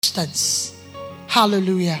substance.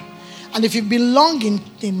 Hallelujah. And if you've been long in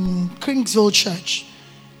Kingsville Church,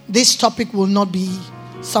 this topic will not be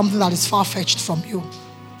something that is far-fetched from you.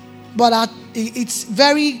 But it's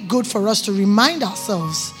very good for us to remind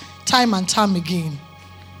ourselves time and time again,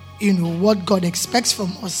 what God expects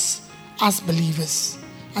from us as believers.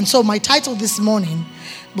 And so my title this morning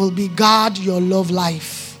will be Guard Your Love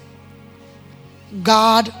Life.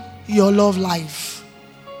 Guard your love life.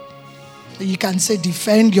 You can say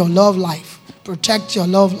defend your love life, protect your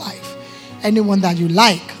love life, anyone that you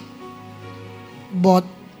like. But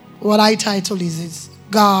what I title is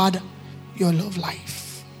Guard Your Love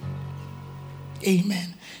Life.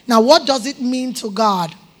 Amen. Now, what does it mean to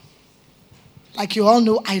guard? Like you all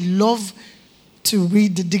know, I love to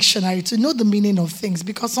read the dictionary to know the meaning of things,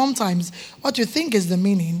 because sometimes what you think is the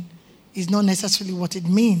meaning is not necessarily what it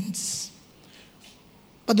means.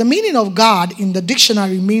 But the meaning of guard in the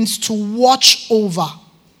dictionary means to watch over.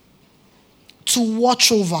 To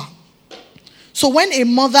watch over. So when a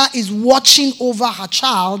mother is watching over her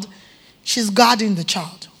child, she's guarding the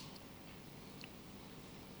child.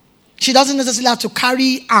 She doesn't necessarily have to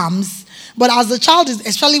carry arms, but as the child is,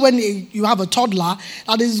 especially when you have a toddler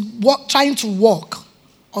that is trying to walk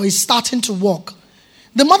or is starting to walk,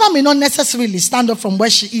 the mother may not necessarily stand up from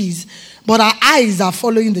where she is, but her eyes are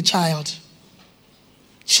following the child.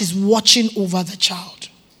 She's watching over the child.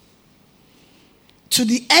 To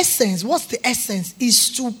the essence, what's the essence? Is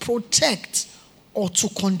to protect or to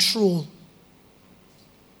control.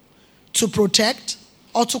 To protect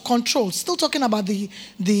or to control. Still talking about the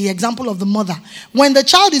example of the mother. When the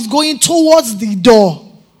child is going towards the door,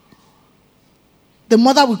 the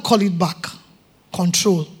mother will call it back.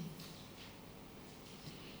 Control.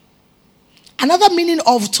 Another meaning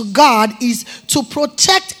of to guard is to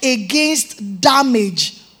protect against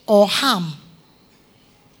damage or harm.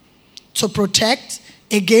 To protect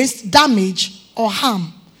against damage or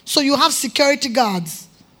harm. So you have security guards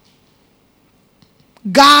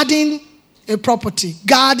guarding a property,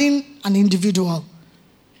 guarding an individual.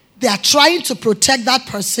 They are trying to protect that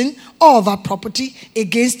person or that property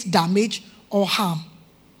against damage or harm.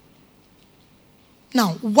 Now,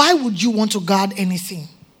 why would you want to guard anything?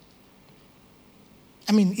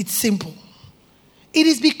 I mean, it's simple. It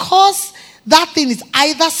is because that thing is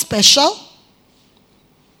either special,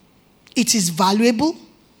 it is valuable,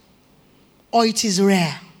 or it is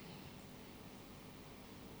rare.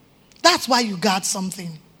 That's why you guard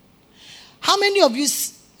something. How many of you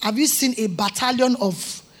have you seen a battalion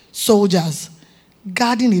of soldiers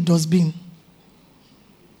guarding a dustbin?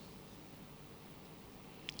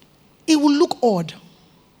 It will look odd.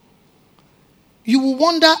 You will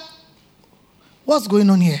wonder, what's going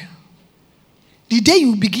on here? The day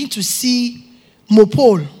you begin to see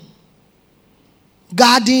Mopol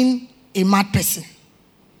guarding a mad person,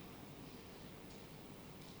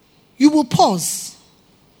 you will pause.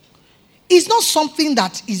 It's not something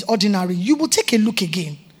that is ordinary. You will take a look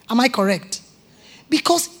again. Am I correct?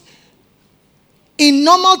 Because in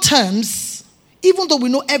normal terms, even though we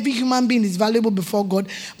know every human being is valuable before God,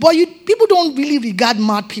 but people don't really regard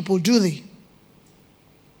mad people, do they?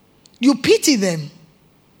 You pity them,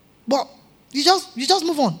 but you just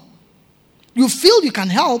move on. You feel you can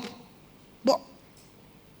help, but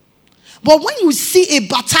when you see a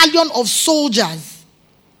battalion of soldiers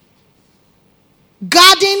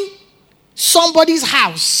guarding somebody's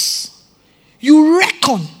house, you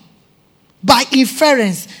reckon by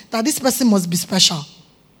inference that this person must be special,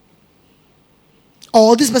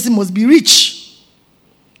 or this person must be rich.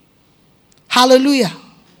 Hallelujah.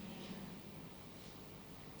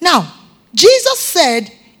 Now, Jesus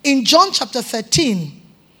said in John chapter 13,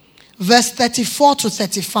 verse 34 to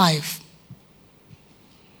 35.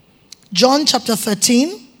 John chapter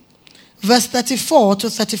 13, verse 34 to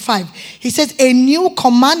 35. He says, a new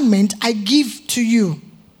commandment I give to you,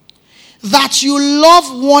 that you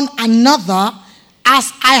love one another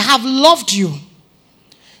as I have loved you,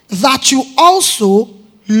 that you also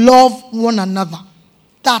love one another.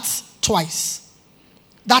 That's twice.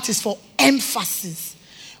 That is for emphasis.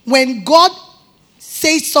 When God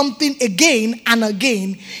says something again and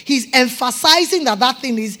again, he's emphasizing that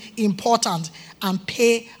thing is important, and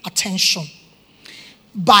pay attention.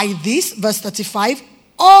 By this, verse 35,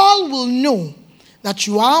 all will know that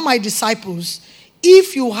you are my disciples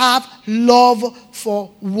if you have love for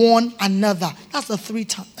one another. That's the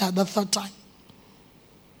third time.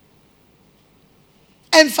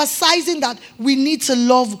 Emphasizing that we need to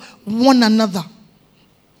love one another.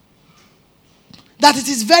 That it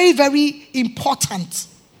is very, very important.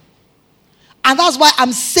 And that's why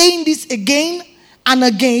I'm saying this again and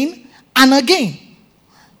again and again.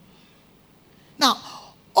 Now,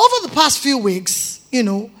 over the past few weeks,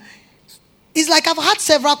 it's like I've had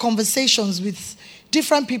several conversations with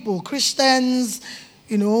different people, Christians,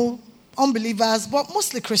 unbelievers, but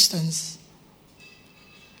mostly Christians.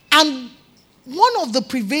 And one of the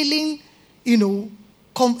prevailing,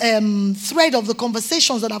 thread of the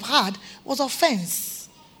conversations that I've had was offense.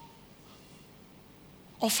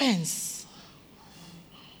 Offense.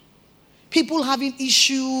 People having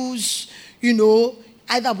issues,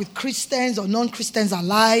 either with Christians or non-Christians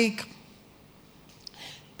alike.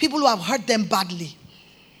 People who have hurt them badly.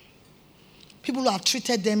 People who have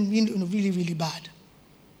treated them really, really bad.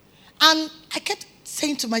 And I kept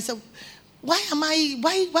saying to myself, why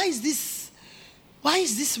is this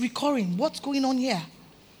recurring? What's going on here?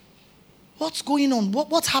 What's going on?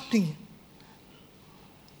 What's happening?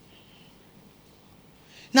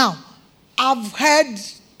 Now, I've heard,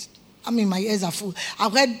 my ears are full.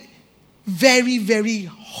 I've heard very, very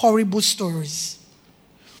horrible stories.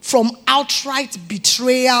 From outright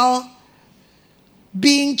betrayal,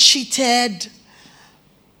 being cheated,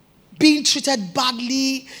 being treated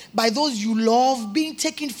badly by those you love, being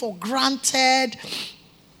taken for granted,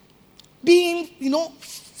 being,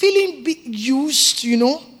 feeling used,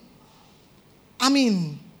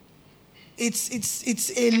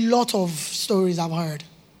 It's a lot of stories I've heard.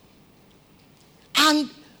 And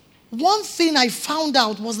one thing I found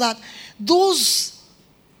out was that those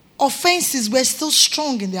offenses were still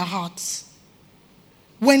strong in their hearts.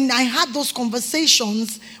 When I had those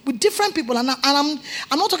conversations with different people, and I'm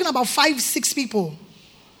not talking about 5, 6 people,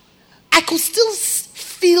 I could still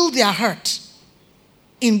feel their hurt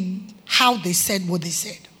in how they said what they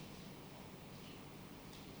said.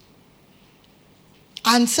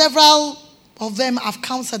 And several of them I've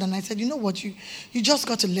counseled, and I said, you know what, you just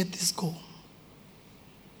got to let this go.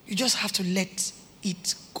 You just have to let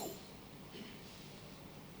it go.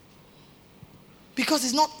 Because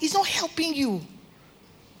it's not helping you.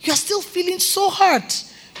 You're still feeling so hurt.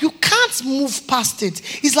 You can't move past it.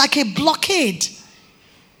 It's like a blockade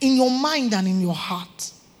in your mind and in your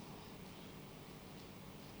heart.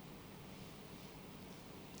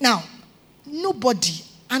 Now, nobody,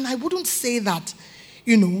 and I wouldn't say that,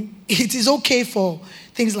 it is okay for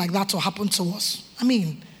things like that to happen to us.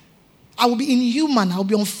 I will be inhuman, I will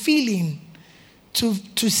be unfeeling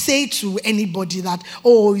to say to anybody that,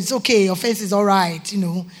 oh, it's okay, offense is all right,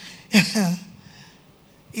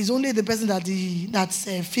 It's only the person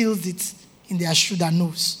that feels it in their shoe that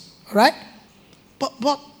knows. All right?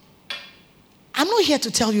 But I'm not here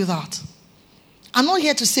to tell you that. I'm not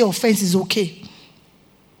here to say offense is okay.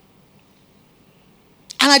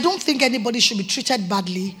 And I don't think anybody should be treated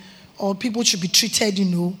badly or people should be treated,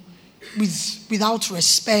 without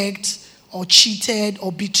respect or cheated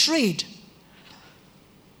or betrayed.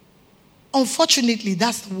 Unfortunately,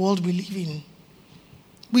 that's the world we live in.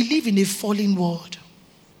 We live in a fallen world.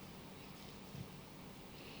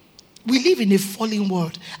 We live in a fallen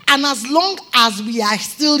world. And as long as we are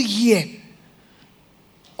still here,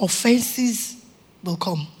 offenses will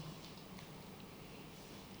come.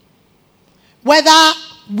 Whether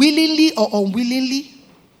willingly or unwillingly,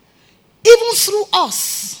 even through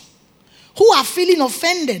us who are feeling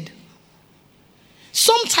offended.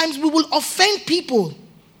 Sometimes we will offend people,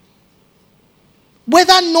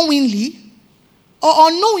 whether knowingly or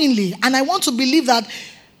unknowingly. And I want to believe that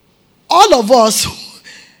all of us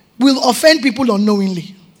will offend people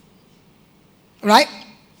unknowingly. Right?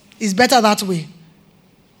 It's better that way.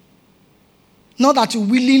 Not that you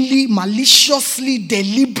willingly, maliciously,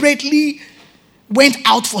 deliberately went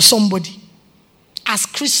out for somebody. As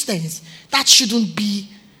Christians, that shouldn't be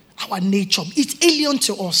our nature. It's alien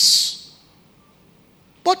to us.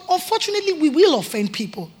 But unfortunately, we will offend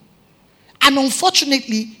people. And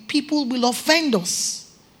unfortunately, people will offend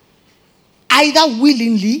us. Either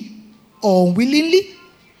willingly or unwillingly,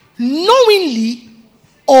 knowingly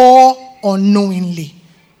or unknowingly.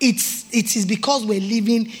 It is because we're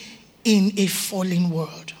living in a fallen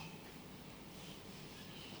world.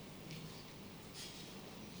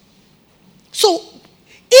 So,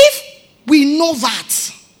 if we know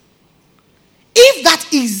that, if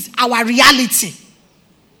that is our reality,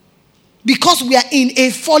 because we are in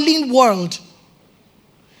a fallen world,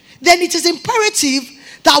 then it is imperative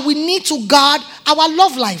that we need to guard our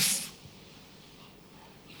love life.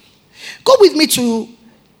 Go with me to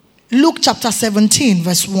Luke chapter 17,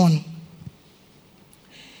 verse 1.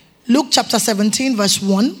 Luke chapter 17, verse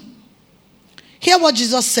 1. Hear what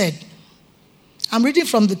Jesus said. I'm reading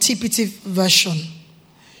from the TPT version.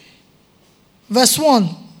 Verse 1.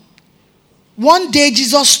 One day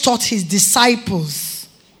Jesus taught his disciples,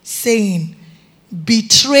 saying,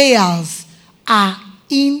 betrayals are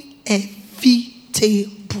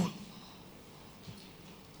inevitable.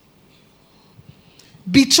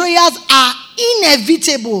 betrayers are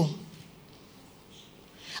inevitable.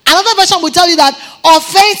 Another version will tell you that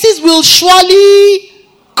offenses will surely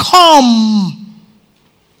come.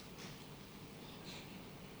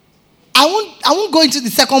 I won't go into the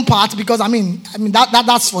second part because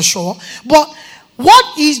that's for sure. But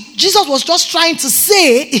what Jesus was just trying to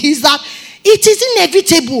say is that it is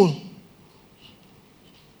inevitable.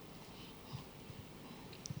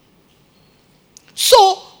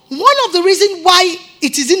 So one of the reasons why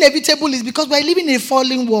it is inevitable is because we're living in a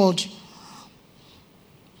fallen world.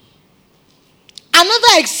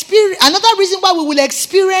 Another reason why we will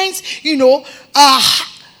experience,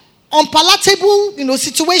 unpalatable,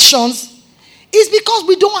 situations is because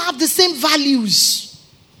we don't have the same values.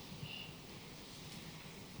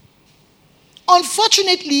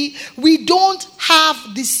 Unfortunately, we don't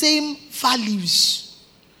have the same values.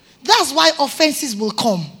 That's why offenses will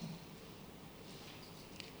come.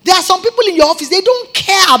 There are some people in your office, they don't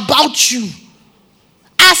care about you.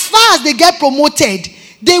 As far as they get promoted,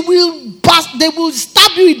 they will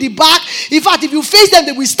stab you in the back. In fact, if you face them,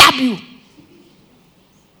 they will stab you.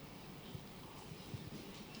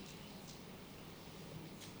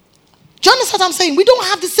 Do you understand what I'm saying? We don't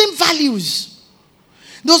have the same values.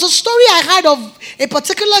 There was a story I heard of a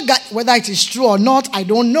particular guy, whether it is true or not, I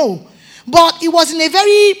don't know. But it was in a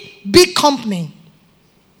very big company,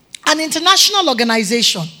 an international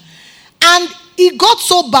organization. And it got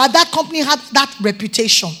so bad, that company had that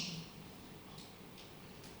reputation.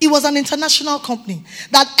 It was an international company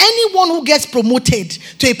that anyone who gets promoted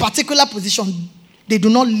to a particular position, they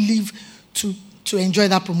do not live to enjoy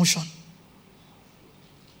that promotion.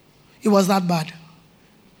 It was that bad.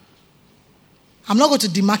 I'm not going to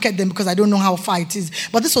demarcate them because I don't know how far it is.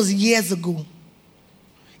 But this was years ago.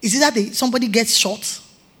 Is it that somebody gets shot?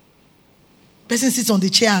 Person sits on the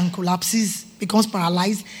chair and collapses, becomes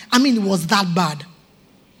paralyzed. It was that bad.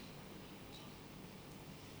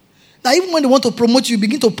 That even when they want to promote you, you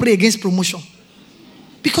begin to pray against promotion.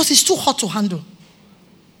 Because it's too hot to handle.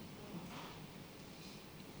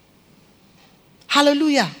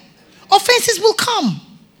 Hallelujah. Offenses will come.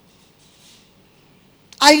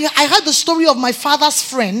 I heard the story of my father's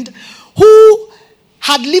friend who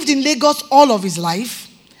had lived in Lagos all of his life.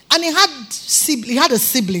 And he had a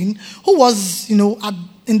sibling who was, in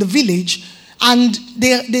the village. And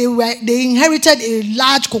they inherited a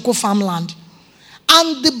large cocoa farmland.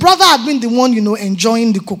 And the brother had been the one,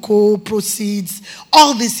 enjoying the cocoa proceeds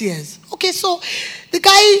all these years. Okay, so the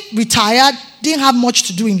guy retired, didn't have much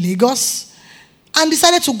to do in Lagos, and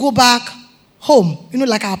decided to go back home,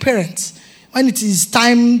 like our parents. When it is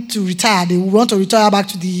time to retire, they want to retire back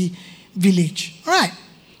to the village. All right.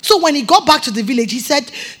 So when he got back to the village, he said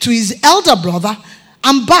to his elder brother,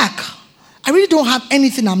 I'm back. I really don't have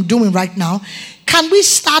anything I'm doing right now. Can we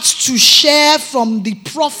start to share from the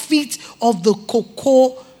profit of the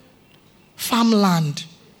cocoa farmland?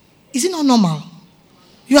 Is it not normal?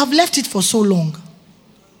 You have left it for so long.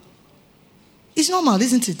 It's normal,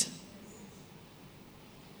 isn't it?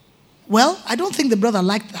 Well, I don't think the brother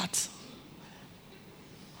liked that.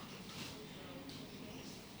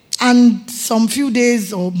 And some few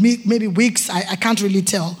days or maybe weeks, I can't really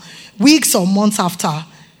tell, weeks or months after,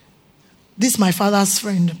 this my father's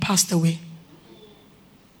friend passed away.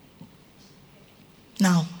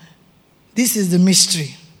 Now, this is the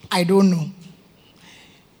mystery. I don't know.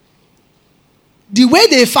 The way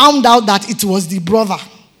they found out that it was the brother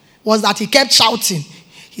was that he kept shouting,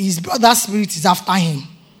 his brother's spirit is after him.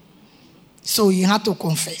 So he had to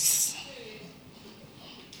confess.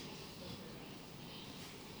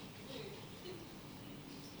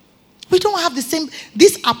 We don't have the same.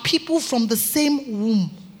 These are people from the same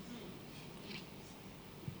womb.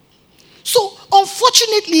 So,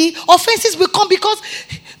 unfortunately, offenses will come because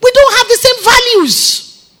we don't have the same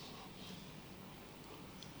values.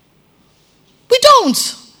 We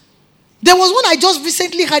don't. There was one I just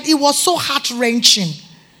recently had. It was so heart-wrenching.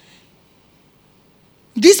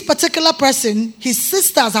 This particular person, his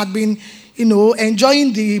sisters had been,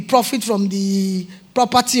 enjoying the profit from the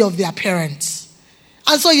property of their parents.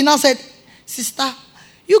 And so he now said, sister,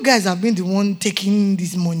 you guys have been the one taking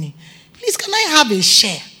this money. Please, can I have a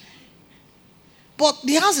share? But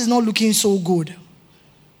the house is not looking so good.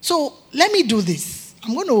 So let me do this.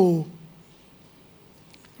 I'm going to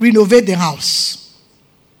renovate the house.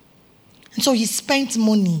 And so he spent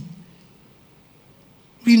money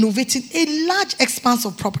renovating a large expanse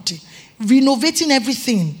of property, renovating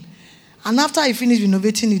everything. And after he finished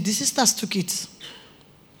renovating it, the sisters took it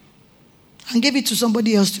and gave it to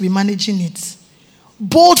somebody else to be managing it.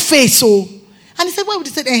 Bold face, so. And he said, why would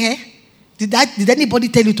he say, Did anybody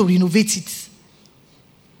tell you to renovate it?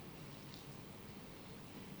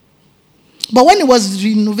 But when he was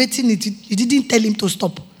renovating it, he didn't tell him to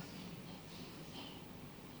stop.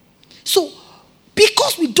 So,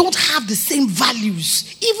 because we don't have the same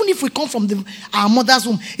values, even if we come from our mother's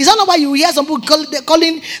womb, is that not why you hear some people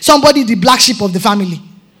calling somebody the black sheep of the family?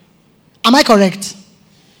 Am I correct?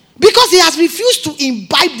 Because he has refused to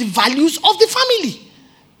imbibe the values of the family.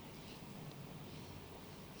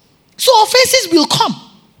 So offenses will come.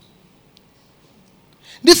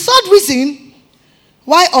 The third reason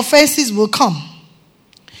why offenses will come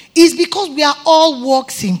is because we are all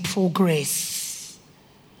works in progress.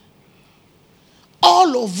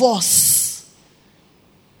 All of us,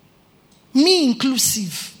 me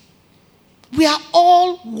inclusive, we are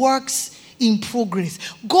all works in progress.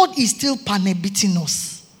 God is still beating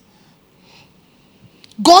us.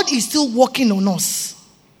 God is still working on us.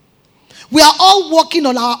 We are all working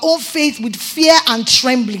on our own faith with fear and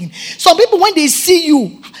trembling. Some people, when they see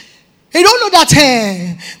you, they don't know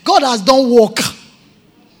that God has done work.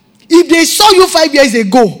 If they saw you 5 years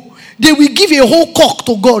ago, they will give a whole cock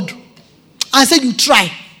to God and say, you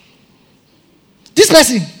try. This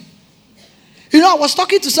person. I was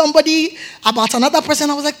talking to somebody about another person.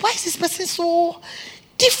 I was like, why is this person so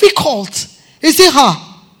difficult? He said,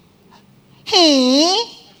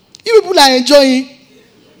 you people are enjoying.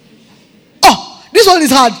 Oh, this one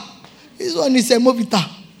is hard. This one is a movita.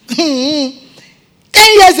 10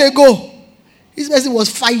 years ago, this person was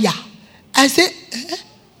fire. I said,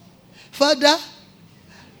 Father,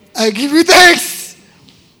 I give you thanks.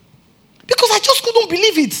 Because I just couldn't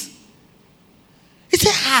believe it. He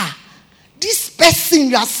said, this person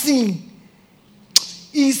you are seeing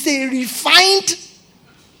is a refined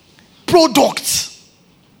product.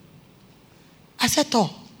 I said,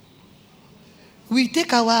 we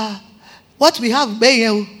take what we have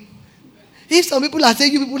here. If some people are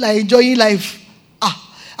saying you people are enjoying life,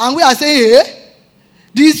 and we are saying,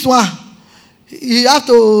 this one, you have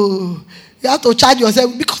to charge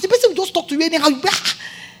yourself, because the person will just talk to you anyhow.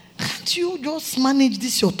 Can't you just manage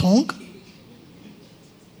this your tongue?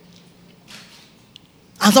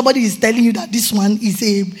 And somebody is telling you that this one is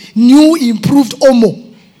a new improved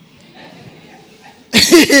Omo.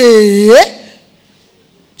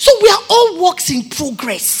 So we are all works in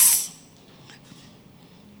progress.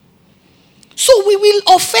 So we will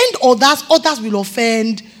offend others will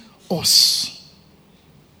offend us.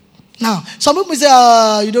 Now, some people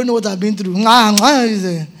say, you don't know what I've been through.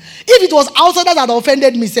 If it was outsiders that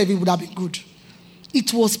offended me, it would have been good.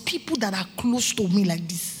 It was people that are close to me like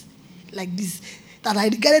this, that I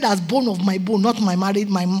regarded as bone of my bone, not my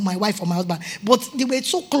wife or my husband. But they were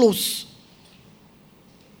so close.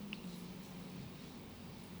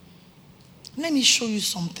 Let me show you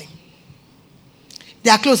something.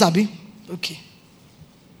 They are close, Abi? Okay.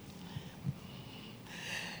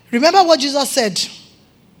 Remember what Jesus said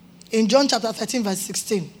in John chapter 13, verse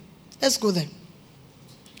 16. Let's go there.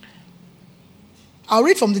 I'll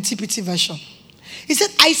read from the TPT version. He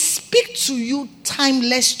said, I speak to you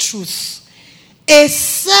timeless truth. A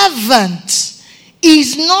servant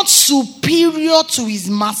is not superior to his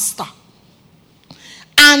master.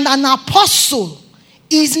 And an apostle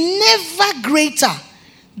is never greater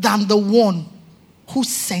than the one who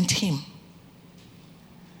sent him.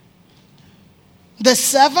 The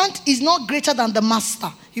servant is not greater than the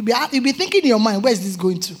master. You'll be thinking in your mind, where is this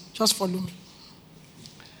going to? Just follow me.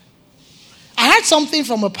 I heard something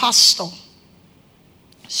from a pastor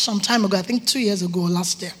some time ago, I think 2 years ago,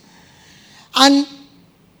 last year. And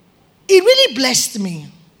it really blessed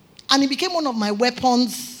me. And it became one of my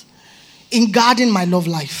weapons in guarding my love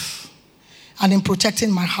life and in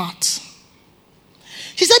protecting my heart.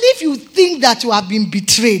 She said, if you think that you have been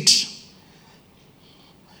betrayed,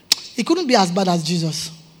 it couldn't be as bad as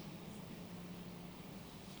Jesus.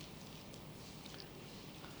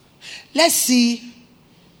 Let's see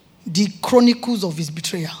the chronicles of his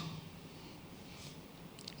betrayal.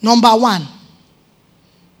 Number 1,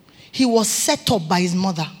 he was set up by his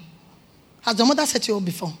mother. Has your mother set you up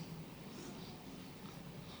before?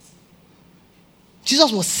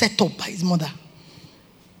 Jesus was set up by his mother.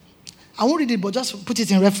 I won't read it, but just put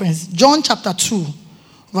it in reference. John chapter 2,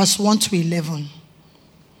 verse 1 to 11.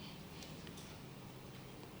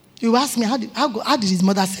 You ask me, how did his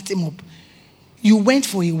mother set him up? You went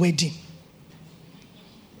for a wedding.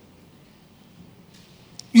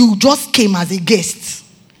 You just came as a guest.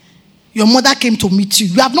 Your mother came to meet you.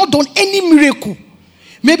 You have not done any miracle.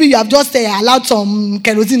 Maybe you have just allowed some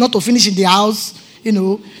kerosene not to finish in the house.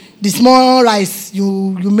 The small rice,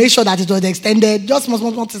 you made sure that it was extended. Just small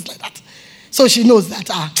things like that. So she knows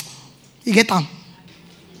that, you get them.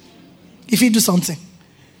 If you do something.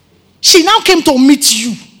 She now came to meet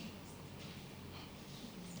you.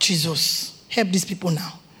 Jesus. help these people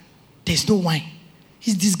now. There's no wine.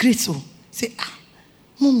 He's disgraceful. Say,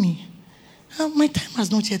 mommy, my time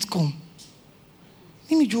has not yet come.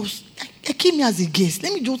 Let me just, I came here as a guest.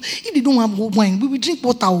 Let me just, if they don't have wine, we will drink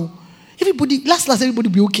water. Everybody, last, everybody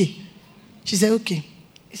will be okay. She said, okay,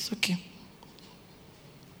 it's okay.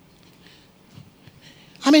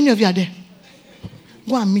 How many of you are there?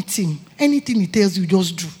 Go and meet him. Anything he tells you,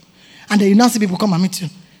 just do. And then you now see people come and meet you.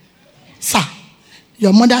 Sir,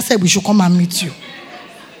 your mother said we should come and meet you.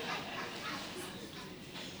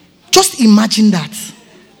 Just imagine that.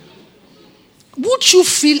 Would you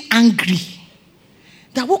feel angry?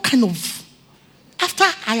 That what kind of, after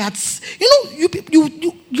I had, you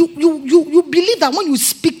believe that when you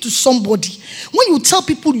speak to somebody, when you tell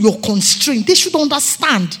people you're constrained, they should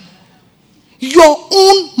understand. Your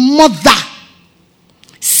own mother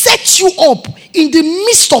set you up in the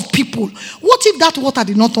midst of people. What if that water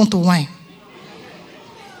did not turn to wine?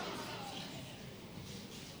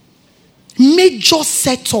 Major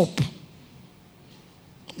setup.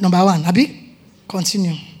 Number one, Abi,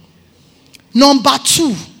 continue. Number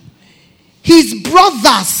two, his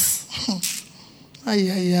brothers.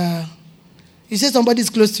 You say somebody is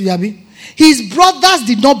close to you, Abi. His brothers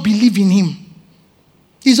did not believe in him.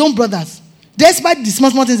 His own brothers. Despite the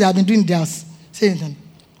small things they have been doing in their house. Say it.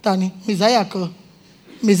 Tani,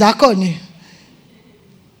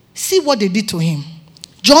 see what they did to him.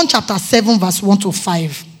 John chapter 7 verse 1 to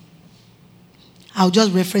 5. I'll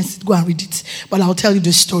just reference it, go and read it. But I'll tell you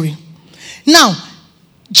the story. Now,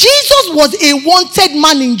 Jesus was a wanted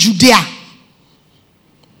man in Judea.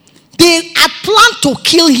 They had planned to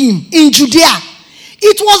kill him in Judea.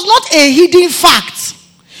 It was not a hidden fact.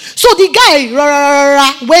 So the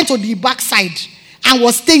guy went to the backside and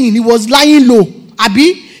was staying. He was lying low.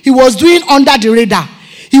 Abi, he was doing under the radar.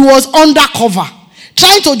 He was undercover,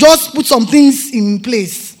 trying to just put some things in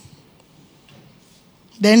place.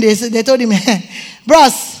 Then they told him,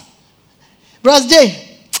 Bros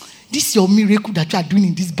J, this is your miracle that you are doing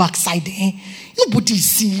in this backside. Nobody is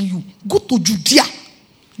seeing you. Go to Judea.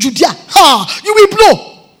 You will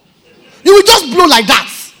blow. You will just blow like that.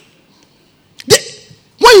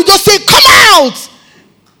 When you just say, come out,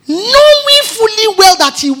 knowing fully well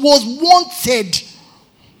that he was wanted.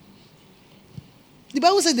 The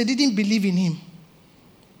Bible said they didn't believe in him.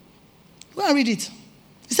 Go and read it.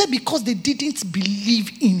 He said because they didn't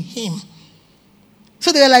believe in him.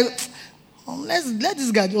 So they were like, let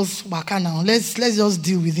this guy just work out now. Let's just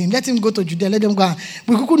deal with him. Let him go to Judea. Let them go.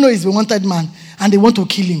 We could know he's a wanted man and they want to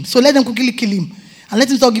kill him. So let them quickly kill him. And let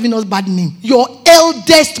him start giving us bad name. Your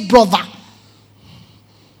eldest brother.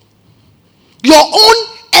 Your own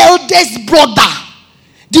eldest brother.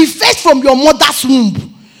 The first from your mother's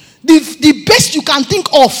womb. The best you can think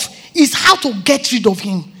of is how to get rid of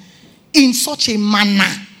him. In such a manner.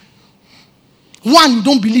 One, you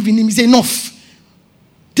don't believe in him is enough.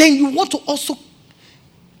 Then you want to also,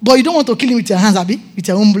 but you don't want to kill him with your hands, Abi, with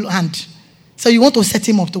your own hand. So you want to set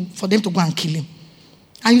him up for them to go and kill him.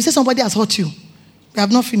 And you say somebody has hurt you. We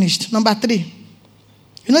have not finished. Number 3.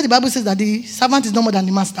 You know the Bible says that the servant is no more than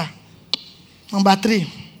the master. Number 3.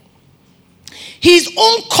 His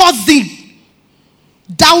own cousin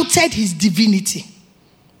doubted his divinity.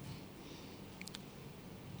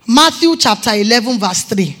 Matthew chapter 11 verse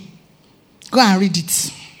 3. Go and read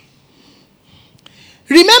it.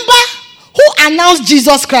 Remember who announced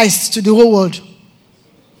Jesus Christ to the whole world?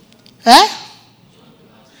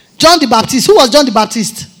 John the Baptist. Who was John the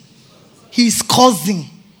Baptist? His cousin.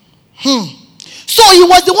 So he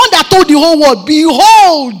was the one that told the whole world,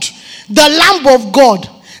 behold the Lamb of God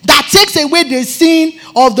that takes away the sin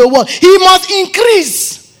of the world. He must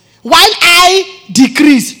increase while I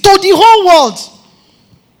decrease. To the whole world.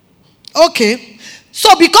 Okay.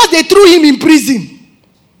 So because they threw him in prison,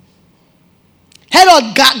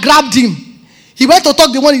 Herod grabbed him. He went to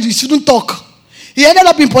talk the one he shouldn't talk. He ended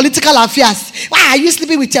up in political affairs. Why are you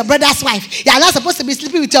sleeping with your brother's wife? You are not supposed to be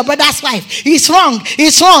sleeping with your brother's wife. It's wrong.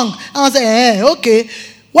 It's wrong. I was like, okay.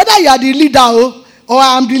 Whether you are the leader or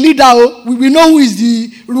I'm the leader, we know who is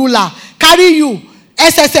the ruler. Carry you.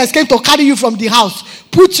 SSS came to carry you from the house.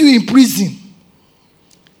 Put you in prison.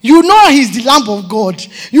 You know he's the Lamb of God.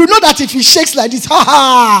 You know that if he shakes like this,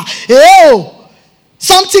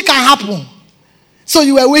 something can happen. So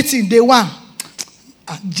you were waiting, day one.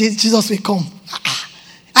 Jesus will come.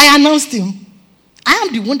 I announced him. I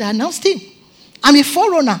am the one that announced him. I'm a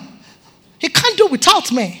forerunner. He can't do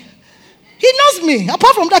without me. He knows me.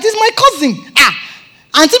 Apart from that, he's my cousin.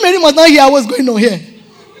 Auntie Mary must not hear what's going on here.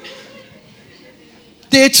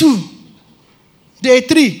 Day 2. Day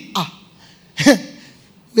 3.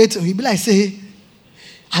 Wait, he'll be like, say,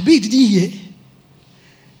 Abi, didn't hear?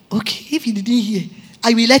 Okay, if he didn't hear,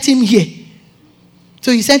 I will let him hear.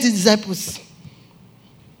 So he sent his disciples.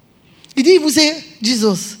 He didn't even say,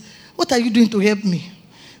 Jesus, what are you doing to help me?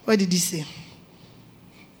 What did he say?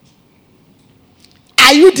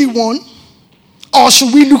 Are you the one? Or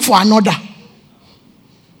should we look for another?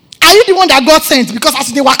 Are you the one that God sent? Because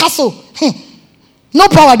as they were castle, no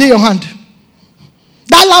power in your hand.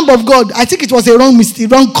 That Lamb of God, I think it was a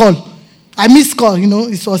wrong call. I missed call,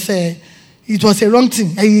 it was a wrong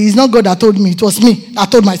thing. It's not God that told me, it was me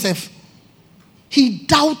that told myself. He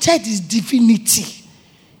doubted his divinity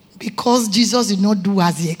because Jesus did not do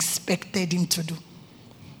as he expected him to do.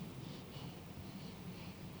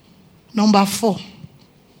 Number 4.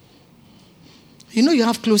 You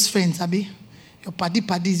have close friends, Abi. Your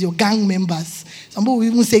paddies, your gang members. Some people will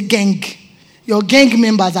even say gang. Your gang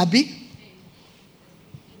members, Abi.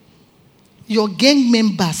 Your gang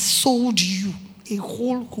members sold you a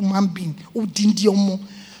whole human being,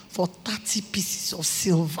 for 30 pieces of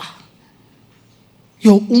silver.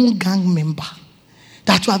 Your own gang member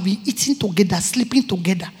that you have been eating together, sleeping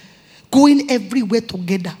together, going everywhere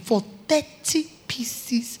together for 30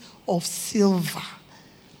 pieces of silver.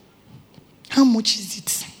 How much is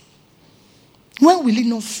it? When will it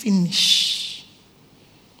not finish?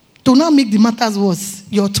 To not make the matters worse,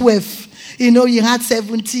 you're 12. You had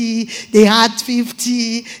 70, they had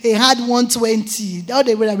 50, they had 120. Now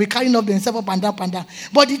they were carrying up themselves up and down.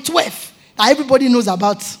 But the 12 that everybody knows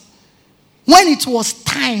about, when it was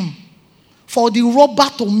time for the robber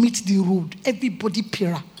to meet the road, everybody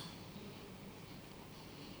para.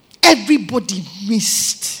 Everybody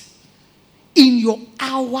missed in your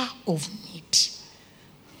hour of need.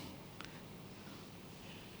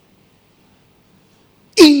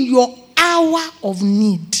 In your hour of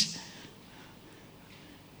need.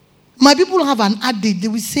 My people have an adage. They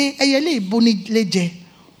will say,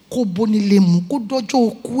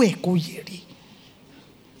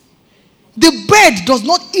 the bird does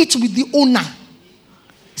not eat with the owner,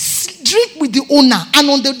 drink with the owner, and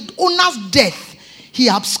on the owner's death, he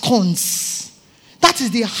absconds. That is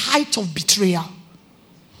the height of betrayal.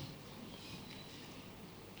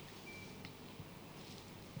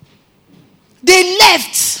 They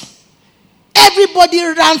left. Everybody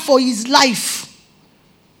ran for his life.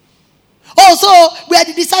 Oh, so we are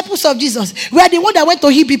the disciples of Jesus. We are the one that went to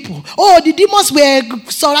heal people. Oh, the demons were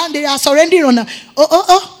surrendering on us.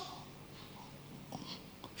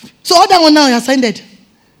 So all that one now is ascended.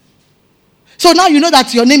 So now you know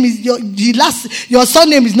that your name is your son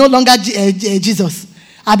name is no longer Jesus.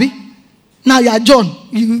 Abi? Now you are John.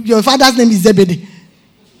 Your father's name is Zebedee.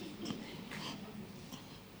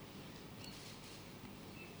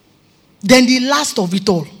 Then the last of it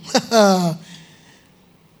all.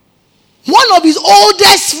 One of his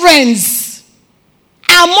oldest friends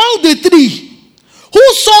among the 3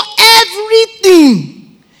 who saw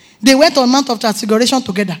everything. They went on Mount of Transfiguration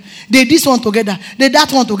together. They did this one together. They did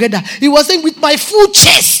that one together. He was saying, with my full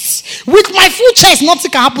chest,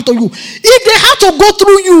 nothing can happen to you. If they have to go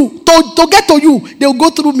through you, to get to you, they'll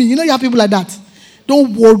go through me. You have people like that.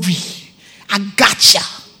 Don't worry. I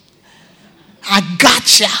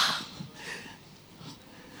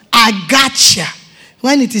gotcha.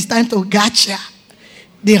 When it is time to gotcha,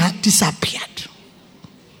 they have disappeared.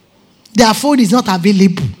 Their phone is not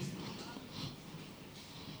available.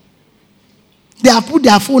 They have put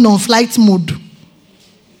their phone on flight mode.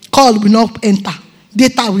 Call will not enter.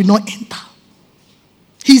 Data will not enter.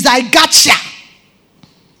 He's a gotcha.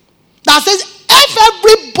 That says, if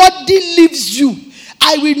everybody leaves you,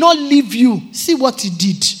 I will not leave you. See what he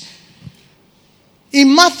did.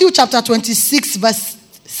 In Matthew chapter 26, verse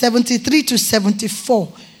 73 to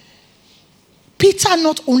 74, Peter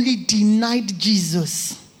not only denied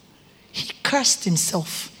Jesus, he cursed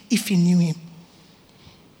himself if he knew him.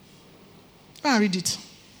 Go and read it.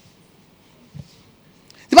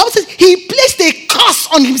 The Bible says he placed a curse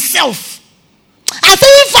on himself. I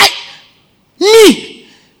said,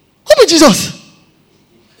 who be Jesus?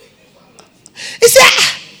 He said,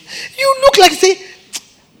 you look like, say,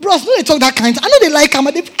 bros, don't they talk that kind? I know they like him,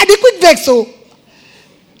 and they quit vex, so.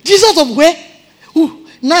 Jesus of where? Who?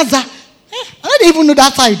 Nazareth. I don't even know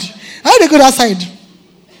that side. How do they go that side?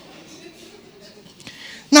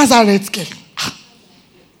 Nazareth.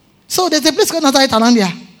 So there's a place called Nazareth around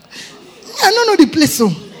here. I don't know the place. So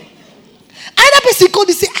another person called,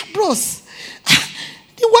 they say, bros,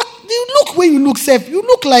 you look where you look safe. You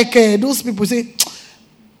look like those people say,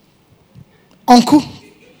 uncle.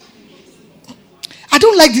 I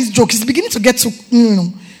don't like this joke. It's beginning to get too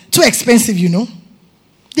expensive,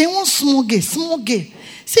 They want small gay.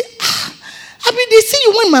 Say, I mean, they see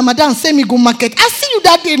you when my madam send me go market. I see you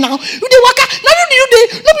that day now. You dey waka. Now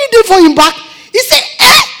you dey for him back. He say,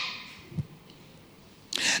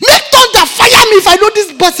 make thunder fire me if I know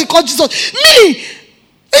this person called Jesus. Me.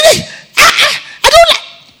 I don't like.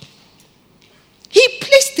 He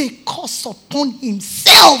placed a curse upon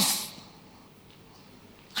himself.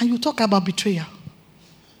 And you talk about betrayal.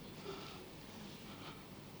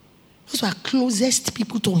 Those were closest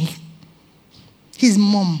people to him. His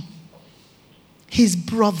mom, his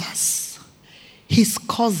brothers, his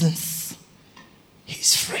cousins,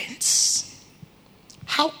 his friends.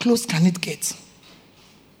 How close can it get?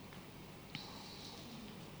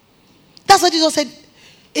 That's what Jesus said.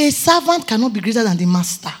 A servant cannot be greater than the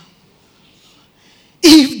master.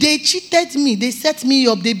 If they cheated me, they set me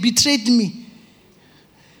up, they betrayed me.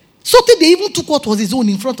 So they even took what was his own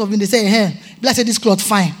in front of him. They said, hey, let's say this cloth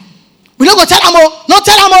fine. We don't go tell him, not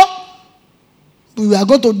tell him. We are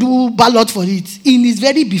going to do ballot for it. In his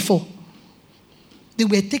very before, they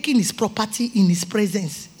were taking his property in his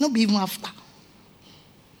presence. Not even after.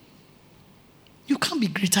 You can't be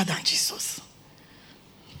greater than Jesus.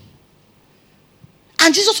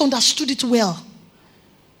 And Jesus understood it well.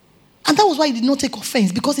 And that was why he did not take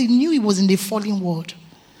offense, because he knew he was in the fallen world.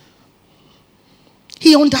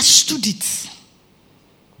 He understood it.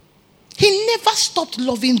 He never stopped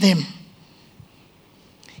loving them.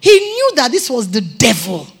 He knew that this was the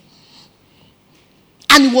devil.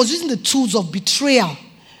 And he was using the tools of betrayal.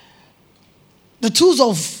 The tools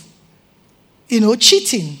of,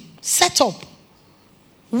 cheating, set up.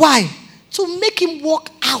 Why? To make him walk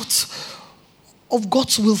out of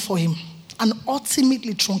God's will for him and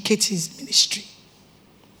ultimately truncate his ministry.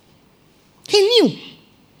 He knew.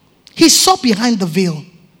 He saw behind the veil.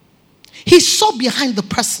 He saw behind the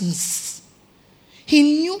persons. He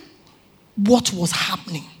knew what was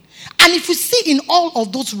happening. And if you see in all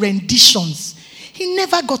of those renditions, he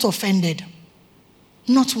never got offended.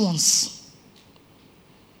 Not once.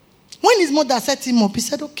 When his mother set him up, he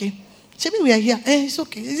said, okay. Maybe we are here. It's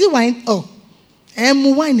okay. Is it wine? Oh.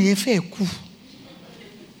 Wine.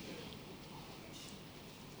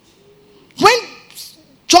 When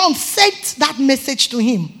John sent that message to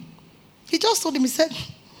him, he just told him, he said,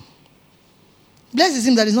 blessed is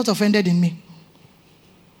him that is not offended in me.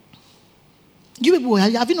 You people,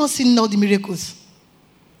 have you not seen all the miracles?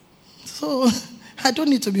 So, I don't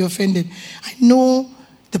need to be offended. I know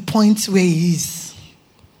the point where he is.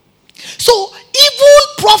 So,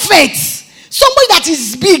 even prophets, somebody that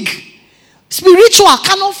is big, spiritual,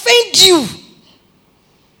 can offend you.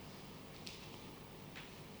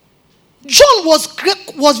 John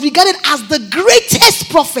was regarded as the greatest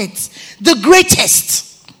prophet. The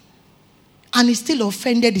greatest. And he still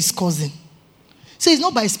offended his cousin. So it's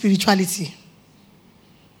not by spirituality.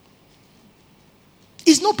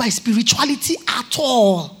 It's not by spirituality at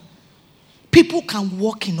all. People can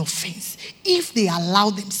walk in offense if they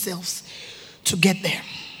allow themselves to get there.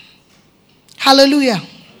 Hallelujah.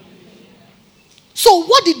 So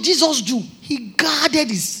what did Jesus do? He guarded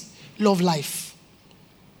his love life.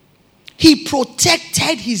 He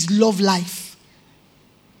protected his love life.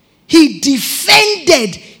 He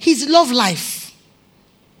defended his love life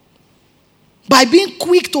by being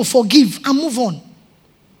quick to forgive and move on.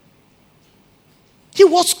 He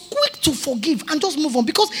was quick to forgive and just move on.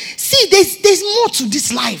 Because, see, there's more to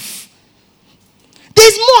this life.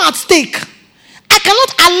 There's more at stake. I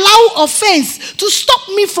cannot allow offense to stop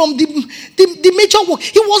me from the major work.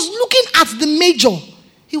 He was looking at the major.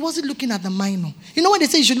 He wasn't looking at the minor. You know when they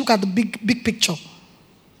say you should look at the big picture?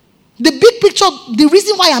 The big picture, the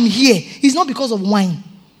reason why I'm here is not because of wine.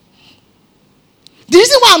 The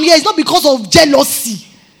reason why I'm here is not because of jealousy.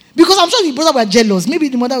 Because I'm sure the brother were jealous. Maybe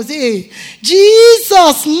the mother would say, hey,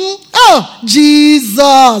 Jesus. Oh,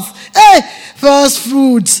 Jesus. Hey, first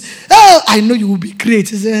fruits. Oh, I know you will be great.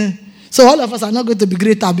 So all of us are not going to be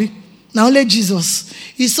great, Abby. Now only Jesus.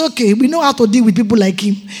 It's okay. We know how to deal with people like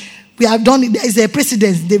him. We have done it. There is a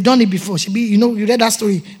precedent. They've done it before. You read that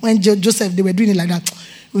story when Joseph, they were doing it like that.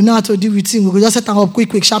 We know how to deal with him. We could just set him up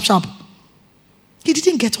quick, sharp. He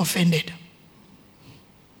didn't get offended.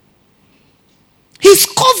 His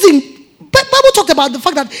cousin, Bible talked about the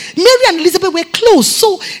fact that Mary and Elizabeth were close.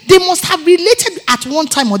 So they must have related at one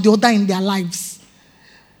time or the other in their lives.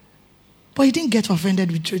 But he didn't get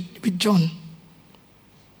offended with John.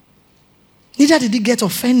 Neither did he get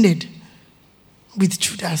offended with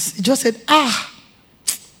Judas. He just said,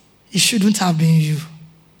 it shouldn't have been you.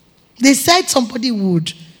 They said somebody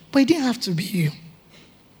would, but it didn't have to be you.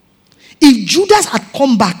 If Judas had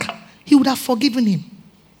come back, he would have forgiven him.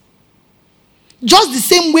 Just the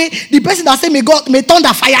same way the person that said, may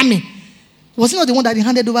thunder fire me. Was he not the one that he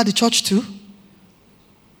handed over the church to?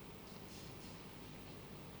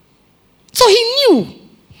 So he knew.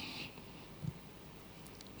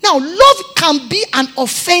 Now, love can be an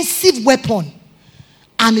offensive weapon,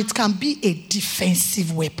 and it can be a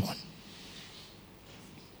defensive weapon.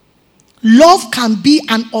 Love can be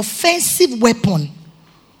an offensive weapon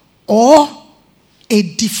or a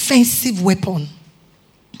defensive weapon.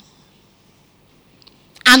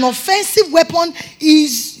 An offensive weapon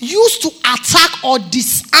is used to attack or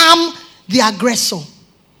disarm the aggressor.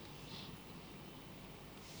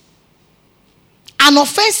 An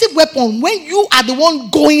offensive weapon, when you are the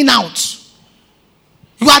one going out,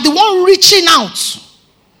 you are the one reaching out.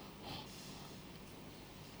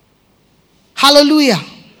 Hallelujah.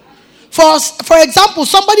 For example,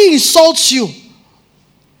 somebody insults you.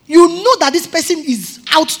 You know that this person is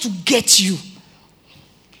out to get you.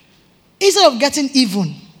 Instead of getting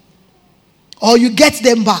even, or you get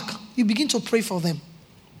them back, you begin to pray for them.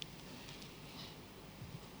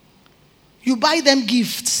 You buy them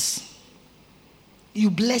gifts. You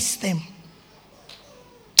bless them.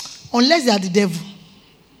 Unless they are the devil,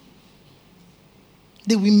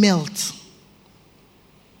 they will melt.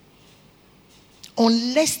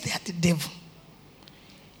 Unless they are the devil.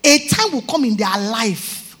 A time will come in their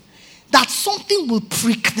life that something will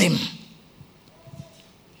prick them.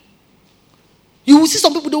 You will see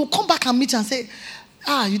some people, they will come back and meet you and say,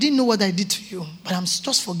 you didn't know what I did to you, but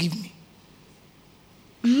just forgive me.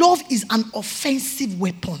 Love is an offensive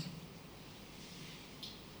weapon.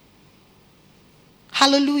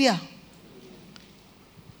 Hallelujah.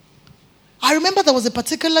 I remember there was a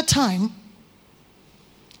particular time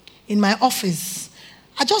in my office.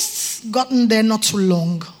 I just gotten there not too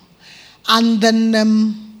long. And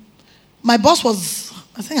then my boss was,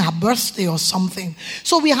 I think, her birthday or something.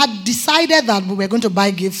 So we had decided that we were going to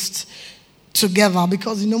buy gifts together,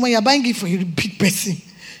 because, when you're buying gifts for a big person,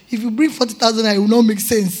 if you bring 40,000, it will not make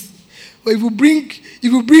sense. But if you bring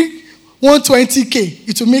 120K,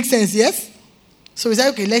 it will make sense, yes? So we said,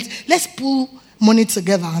 okay, let's pull money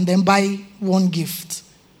together and then buy one gift.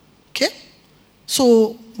 Okay?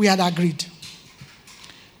 So we had agreed.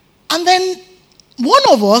 And then one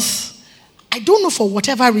of us, I don't know for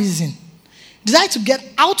whatever reason, decided to get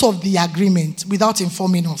out of the agreement without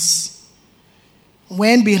informing us.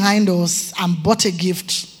 Went behind us and bought a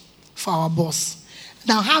gift for our boss.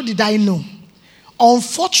 Now, how did I know?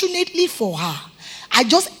 Unfortunately for her, I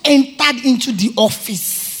just entered into the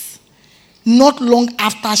office not long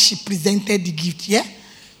after she presented the gift, yeah?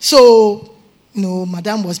 So,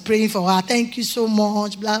 Madam was praying for her. Thank you so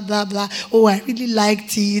much, blah, blah, blah. Oh, I really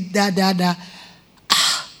liked it, da, da, da.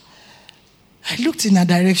 I looked in her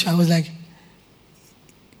direction. I was like,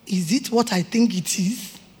 is it what I think it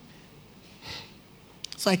is?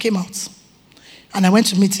 So I came out. And I went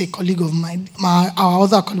to meet a colleague of mine. Our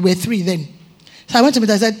other colleague, we were three then. So I went to meet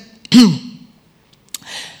her. I said,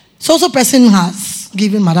 so person has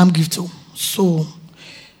given Madam gift too. So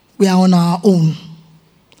we are on our own.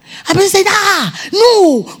 And person said,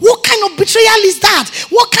 no, what kind of betrayal is that?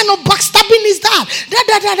 What kind of backstabbing is that? Da,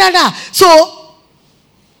 da, da, da, da. So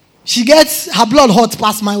she gets her blood hot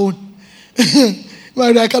past my own.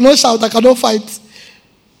 Well, I cannot shout, I cannot fight.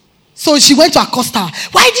 So she went to accost her.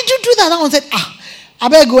 Why did you do that? That one said, I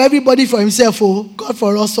better go, everybody for himself, God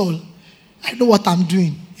for us all. I know what I'm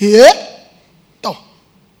doing. Yeah? Oh.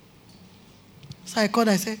 So I called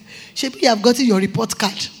her, I said, Shebi, you have gotten your report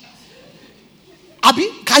card. Abi,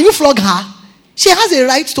 can you flog her? She has a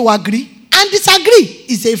right to agree and disagree.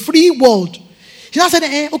 It's a free world. She now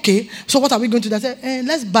said, okay, so what are we going to do? I said,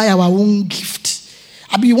 let's buy our own gift.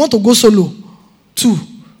 Abi, you want to go solo too?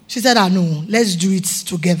 She said, no, let's do it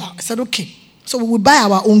together. I said, okay. So we will buy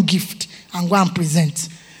our own gift and go and present.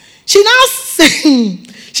 She now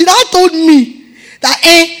told me that,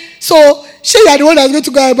 so she are the one that's going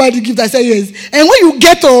to go and buy the gift. I said, yes. And when you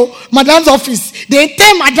get to Madam's office, they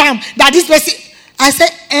tell Madam that this person, I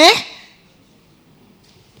said,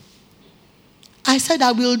 I said,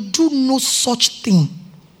 I will do no such thing.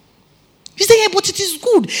 He said, but it is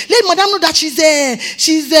good. Let Madam know that she's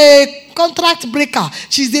a contract breaker.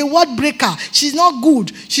 She's a word breaker. She's not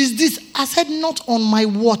good. She's this. I said, not on my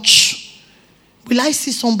watch will I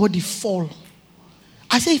see somebody fall.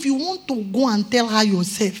 I said, if you want to go and tell her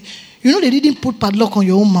yourself, they didn't put padlock on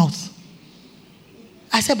your own mouth.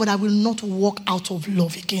 I said, but I will not walk out of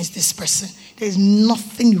love against this person. There is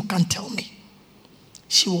nothing you can tell me.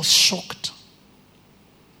 She was shocked.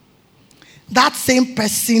 That same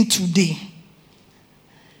person today,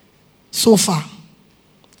 so far,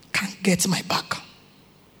 can't get my back.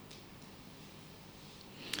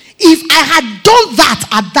 If I had done that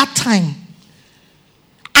at that time,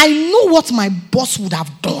 I know what my boss would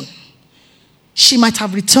have done. She might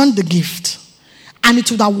have returned the gift And it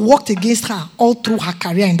would have worked against her all through her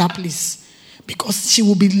career in that place. Because she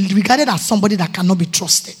will be regarded as somebody that cannot be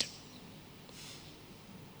trusted.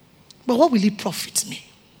 But what will it profit me?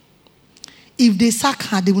 If they sack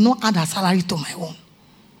her, they will not add her salary to my own.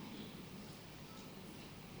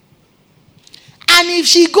 And if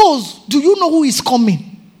she goes, do you know who is coming?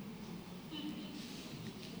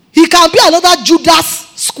 He can be another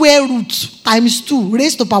Judas square root times 2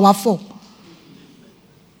 raised to power 4.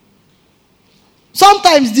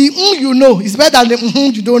 Sometimes the you know is better than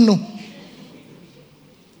the you don't know.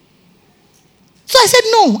 So I said,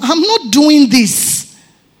 no, I'm not doing this.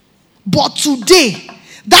 But today,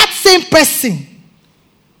 that same person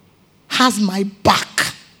has my back.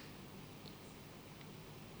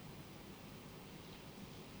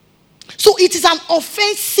 So it is an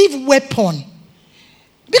offensive weapon.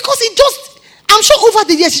 Because I'm sure over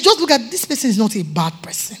the years, you just look at this person is not a bad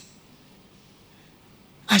person.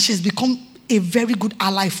 And she's become a very good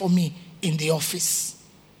ally for me in the office.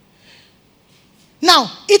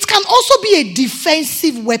 Now, it can also be a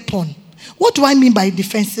defensive weapon. What do I mean by a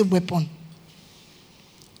defensive weapon?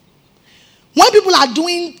 When people are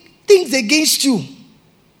doing things against you,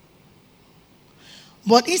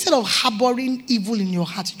 but instead of harboring evil in your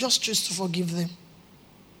heart, you just choose to forgive them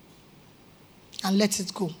and let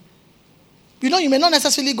it go. You know, you may not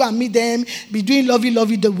necessarily go and meet them, be doing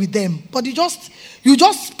lovey with them, but you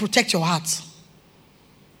just protect your heart.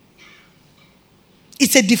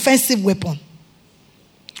 It's a defensive weapon.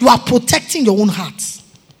 You are protecting your own heart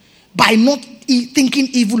by not thinking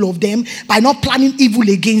evil of them, by not planning evil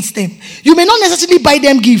against them. You may not necessarily buy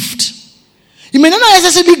them gift. You may not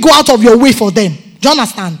necessarily go out of your way for them. Do you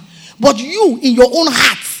understand? But you, in your own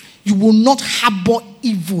heart, you will not harbor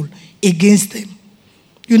evil against them.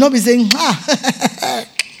 You'll not be saying,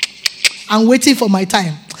 I'm waiting for my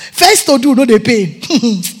time. First to do, no the pain.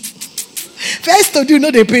 First to do, no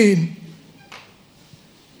the pain.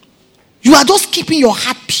 You are just keeping your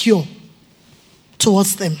heart pure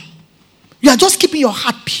towards them. You are just keeping your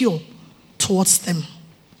heart pure towards them.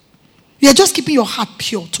 You are just keeping your heart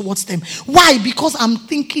pure towards them. Why? Because I'm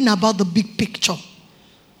thinking about the big picture.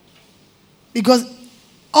 Because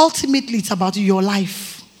ultimately it's about your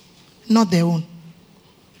life, not their own.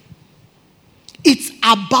 It's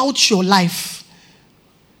about your life.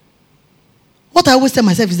 What I always tell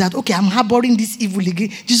myself is that, okay, I'm harboring this evil again.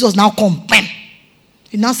 Jesus now come. Bam.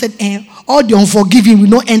 He now said, all the unforgiving will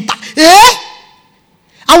not enter.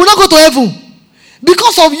 I will not go to heaven.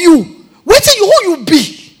 Because of you. Wait till who you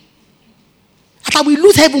be. That I will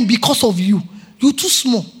lose heaven because of you. You're too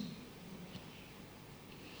small.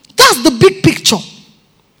 That's the big picture.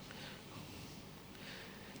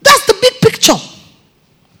 That's the big picture.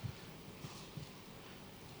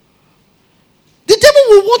 The devil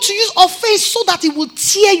will want to use offense so that he will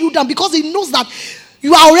tear you down because he knows that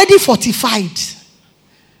you are already fortified.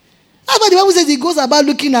 That's why the Bible says he goes about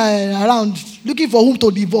looking around, looking for whom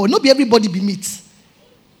to devour. Not be everybody be meat.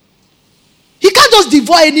 He can't just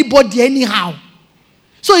devour anybody anyhow.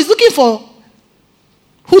 So he's looking for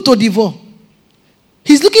who to devour.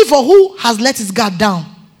 He's looking for who has let his guard down.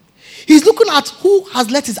 He's looking at who has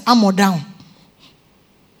let his armor down.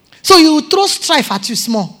 So he will throw strife at you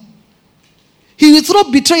small. He will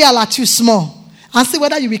throw betrayal at you small. And see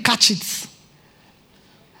whether you will catch it.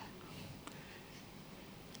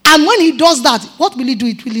 And when he does that, what will he do?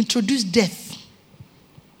 It will introduce death.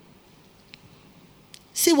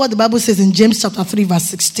 See what the Bible says in James chapter 3 verse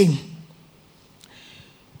 16.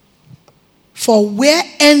 For where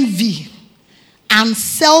envy and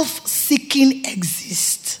self-seeking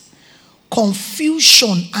exist,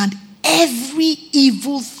 confusion and every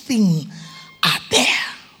evil thing are there.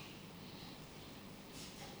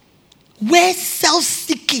 Where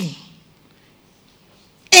self-seeking,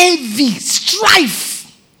 envy, strife,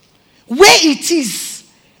 where it is,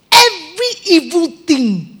 every evil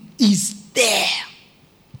thing is there.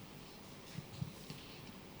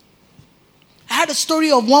 I heard a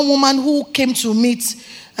story of one woman who came to meet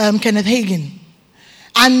Kenneth Hagin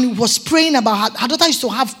and was praying about her daughter used to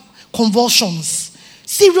have convulsions,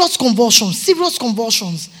 serious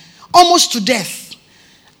convulsions, almost to death.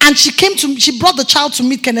 And she brought the child to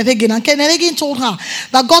meet Kenneth Hagin, and Kenneth Hagin told her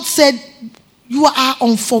that God said, you are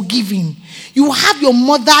unforgiving. You have your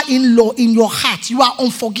mother-in-law in your heart. You are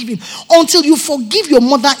unforgiving. Until you forgive your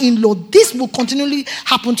mother-in-law, this will continually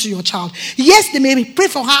happen to your child. Yes, they may pray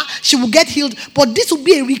for her. She will get healed. But this will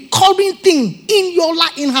be a recurring thing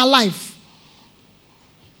in her life.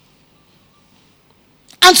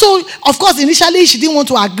 And so, of course, initially she didn't want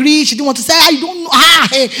to agree. She didn't want to say, I don't know.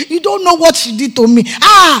 You don't know what she did to me.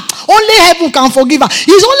 Only heaven can forgive her.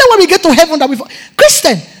 It's only when we get to heaven that we forgive.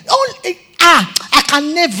 Christian, I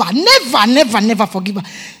can never forgive her.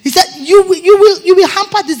 He said, you will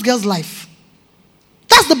hamper this girl's life.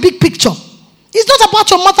 That's the big picture. It's not about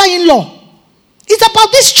your mother-in-law. It's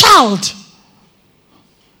about this child.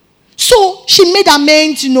 So she made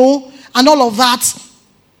amends, and all of that,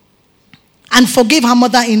 and forgave her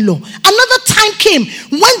mother-in-law. Another time came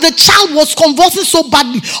when the child was convulsing so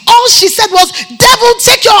badly. All she said was, devil,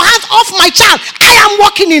 take your hands off my child. I am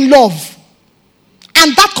walking in love.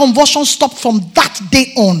 And that convulsion stopped from that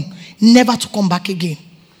day on, never to come back again.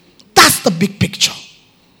 That's the big picture.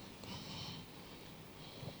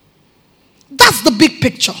 That's the big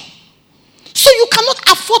picture. So you cannot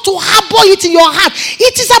afford to harbor it in your heart.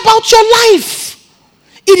 It is about your life.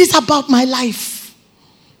 It is about my life.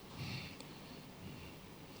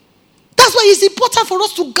 That's why it's important for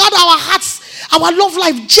us to guard our hearts, our love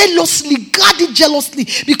life jealously. Guard it jealously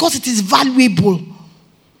because it is valuable.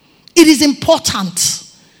 It is important.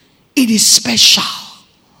 It is special.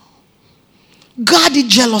 Guard it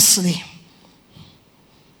jealously.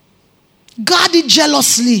 Guard it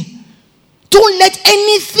jealously. Don't let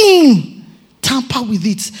anything tamper with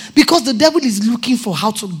it, because the devil is looking for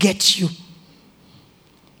how to get you.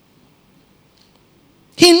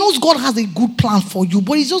 He knows God has a good plan for you,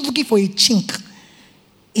 but he's just looking for a chink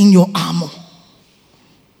in your armor.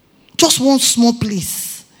 Just one small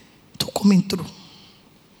place to come in through.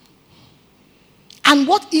 And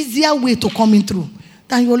what easier way to come in through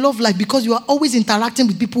than your love life, because you are always interacting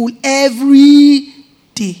with people every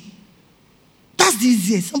day. That's the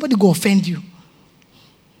easiest. Somebody go offend you.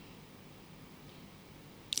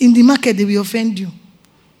 In the market, they will offend you.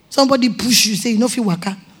 Somebody push you, say, you know, feel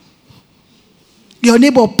waka. Your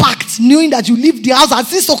neighbor packed, knowing that you leave the house at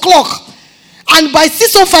 6 o'clock. And by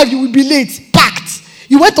 6:05, you will be late. Packed.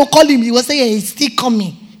 You went to call him, he was saying, he's still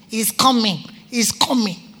coming. He's coming. He's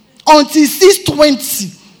coming. Until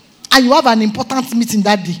 6:20. And you have an important meeting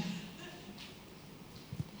that day.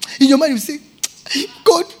 In your mind, you say,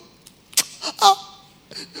 God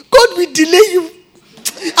will delay you.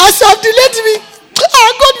 As you have delayed me,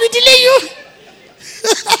 God will delay you.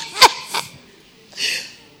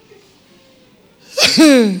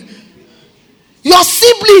 Your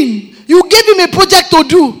sibling, you gave him a project to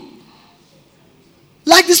do.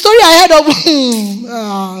 Like the story I heard of,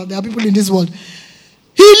 there are people in this world.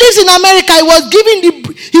 He lives in America. He was giving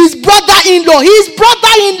his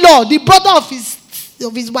brother-in-law, the brother of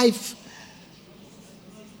his wife,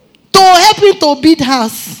 to help him to build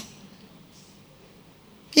house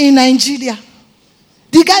in Nigeria.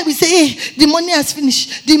 The guy will say, hey, the money has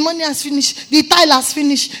finished. The money has finished. The tile has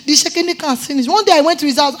finished. The shekenik has finished. One day I went to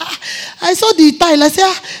his house. I saw the tile. I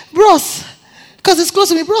said, bros, because it's close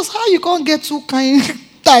to me. Bros, how you can't get two kind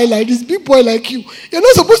tile like this? Big boy like you. You're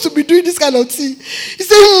not supposed to be doing this kind of thing. He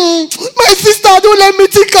said, my sister, don't let me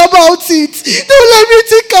think about it. Don't let me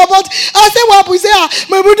think about it. I said, what happened? He said,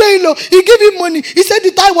 my brother-in-law, he gave him money. He said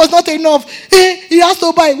the tile was not enough. He has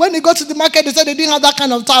to buy. When they got to the market, they said they didn't have that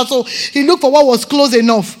kind of tile. So he looked for what was close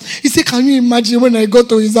enough. He said, can you imagine when I got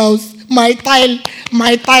to his house? My tile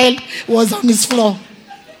was on his floor.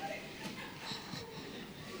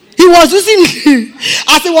 He was using,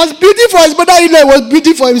 as he was building for his mother-in-law, he was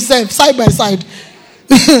building for himself, side by side.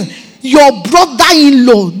 Your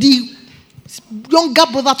brother-in-law, the younger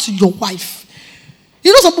brother to your wife.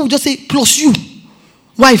 You know, some people just say, plus you,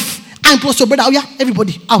 wife, and plus your brother. Oh yeah,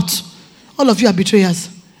 everybody, out. All of you are betrayers.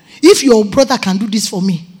 If your brother can do this for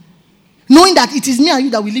me, knowing that it is me and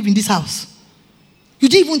you that will live in this house, you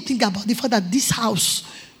didn't even think about the fact that this house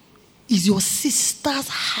is your sister's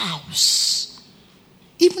house.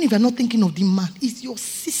 Even if you're not thinking of the man, it's your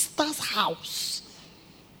sister's house.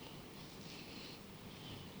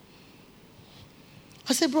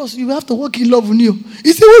 I said, bros, you have to walk in love with you.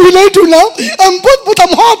 He said, what will I do now? I'm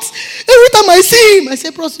hot. Every time I see him, I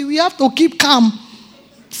said, bros, we have to keep calm.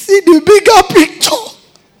 See the bigger picture.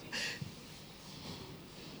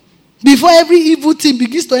 Before every evil thing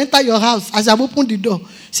begins to enter your house, as I've opened the door,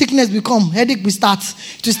 sickness will come, headache will start.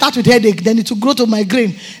 It will start with headache, then it will grow to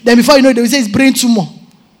migraine. Then before you know it, they will say it's brain tumor.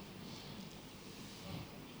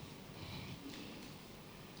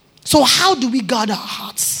 So how do we guard our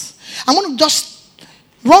hearts? I'm going to just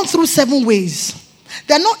run through 7 ways.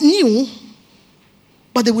 They're not new,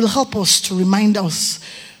 but they will help us to remind us,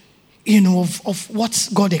 of what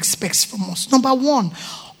God expects from us. Number 1,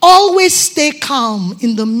 always stay calm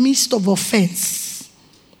in the midst of offense.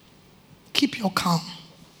 Keep your calm.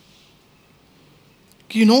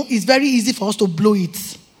 It's very easy for us to blow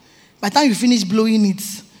it. By the time you finish blowing it,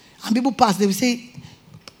 and people pass, they will say,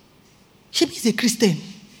 Shebi is a Christian.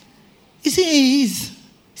 He said, he is.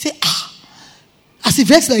 He said, as he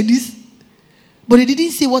vexed like this. But he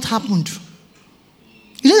didn't say what happened.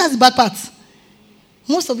 You know that's the bad part.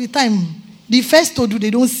 Most of the time, the first to do, they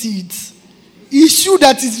don't see it. It's you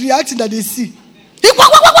that is reacting that they see. They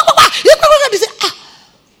say,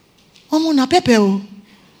 I'm on pepe.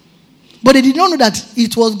 But they did not know that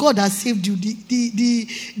it was God that saved you.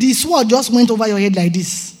 The sword just went over your head like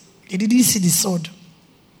this. They didn't see the sword.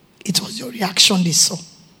 It was your reaction they saw.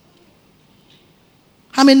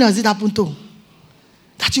 How many has it happened to?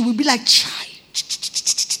 That you will be like, chai.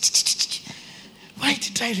 Why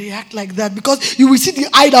did I react like that? Because you will see the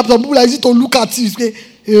eye up, some people like to look at you. You say,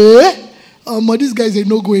 this guy is a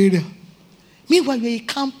no-go area. Meanwhile, you're a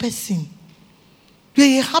calm person.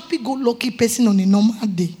 You're a happy-go-lucky person on a normal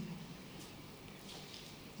day.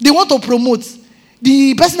 They want to promote.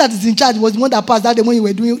 The person that is in charge was the one that passed that day when you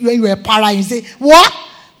were para. You say, what?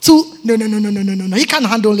 No. He can't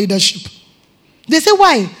handle leadership. They say,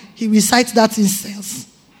 why? He recites that incense.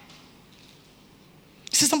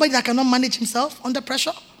 You see somebody that cannot manage himself under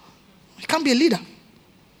pressure? He can't be a leader.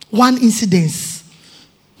 One incident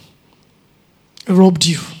robbed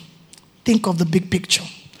you. Think of the big picture.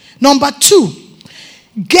 Number 2,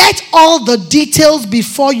 get all the details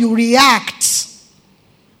before you react.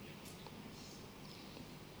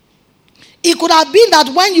 It could have been that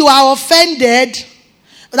when you are offended,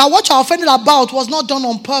 that what you are offended about was not done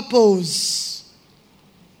on purpose.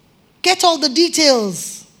 Get all the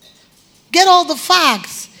details. Get all the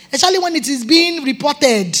facts. Especially when it is being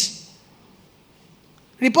reported.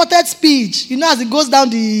 Reported speech. You know, as it goes down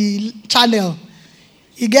the channel,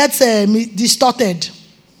 it gets distorted.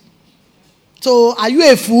 So, are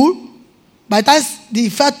you a fool? By the time the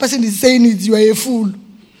third person is saying it, you are a fool.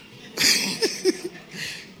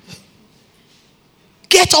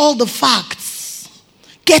 Get all the facts.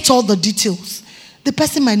 Get all the details. The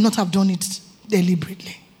person might not have done it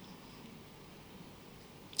deliberately.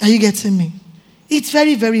 Are you getting me? It's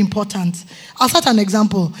very, very important. I'll start an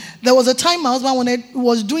example. There was a time my husband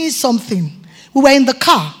was doing something. We were in the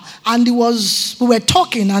car and we were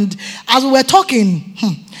talking, and as we were talking,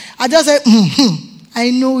 I just said, I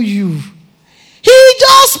know you. He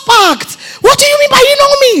just parked. What do you mean by you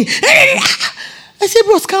know me? I said,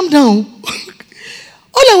 bros, calm down.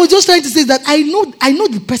 All I was just trying to say is that I know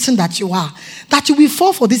the person that you are, that you will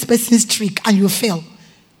fall for this person's trick and you fail.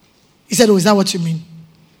 He said, oh, is that what you mean?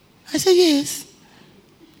 I said, yes.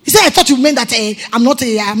 He said, I thought you meant that I'm not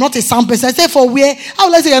a sound person. I said, for where? How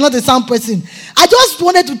will I say you're not a sound person? I just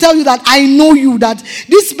wanted to tell you that I know you, that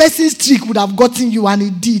this person's trick would have gotten you, and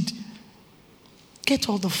it did. Get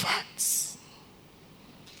all the facts.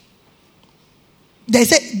 They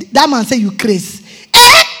said, that man said you crazy.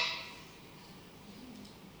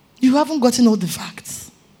 You haven't gotten all the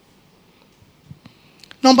facts.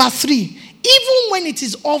 Number 3, even when it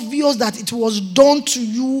is obvious that it was done to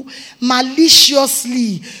you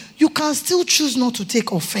maliciously, you can still choose not to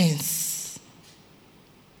take offense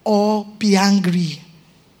or be angry.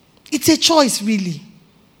 It's a choice, really.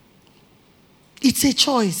 It's a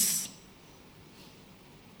choice.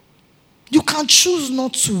 You can choose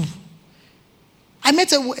not to. I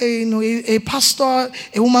met a pastor,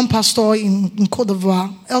 a woman pastor in Côte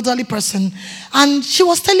d'Ivoire, elderly person, and she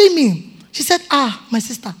was telling me, she said, my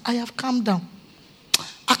sister, I have calmed down.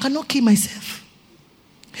 I cannot kill myself.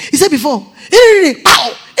 He said before,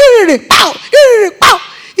 pow.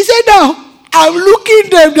 He said now, I'm looking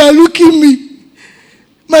them, they're looking me.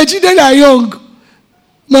 My children are young.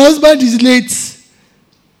 My husband is late.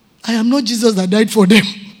 I am not Jesus that died for them.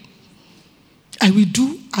 I will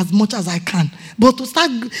do as much as I can. But to start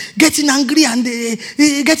getting angry and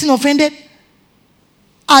getting offended,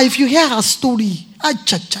 if you hear her story,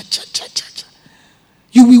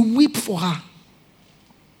 you will weep for her.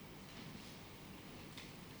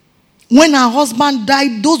 When her husband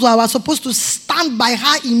died, those who were supposed to stand by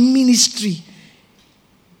her in ministry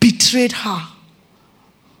betrayed her.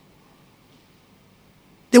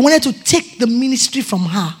 They wanted to take the ministry from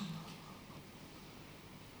her.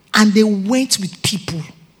 And they went with people,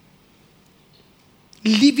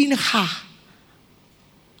 leaving her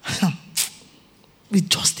with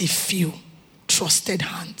just a few trusted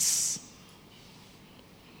hands.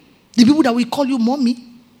 The people that we call you mommy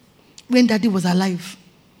when daddy was alive.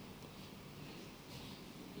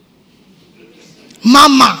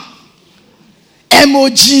 Mama,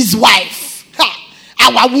 MOG's wife,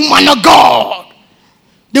 our woman of God.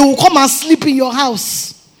 They will come and sleep in your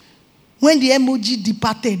house. When the MOG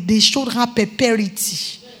departed, they showed her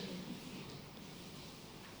prosperity.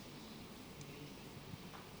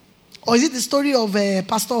 Or is it the story of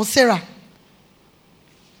Pastor Sarah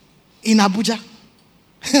in Abuja?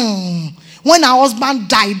 When her husband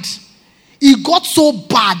died, it got so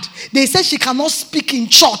bad. They said she cannot speak in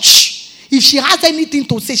church. If she has anything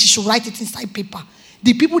to say, she should write it inside paper.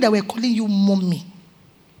 The people that were calling you mommy,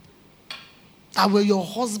 that were your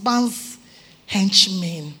husband's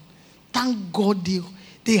henchmen, thank God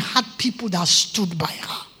they had people that stood by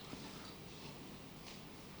her.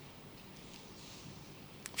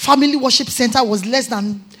 Family Worship Center was less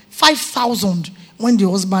than 5,000 when the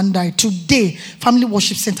husband died. Today, Family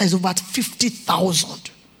Worship Center is over 50,000.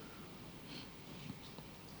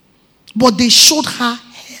 But they showed her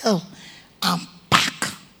hell and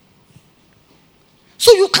back.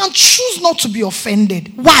 So you can choose not to be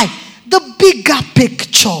offended. Why? The bigger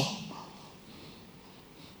picture.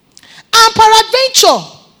 And peradventure,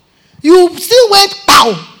 you still went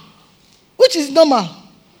pow, which is normal.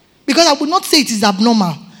 Because I would not say it is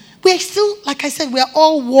abnormal. We are still, like I said, we are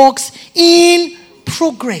all works in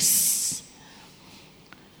progress.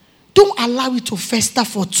 Don't allow it to fester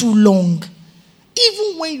for too long.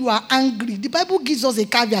 Even when you are angry, the Bible gives us a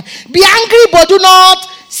caveat. Be angry, but do not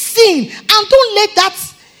sin. And don't let that,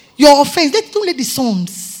 your offense, don't let the sun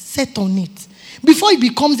set on it. Before it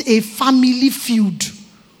becomes a family feud.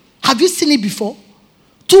 Have you seen it before?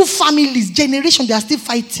 Two families, generation, they are still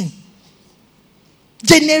fighting.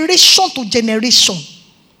 Generation to generation.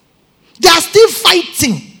 They are still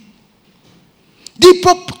fighting.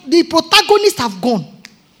 The protagonists have gone. And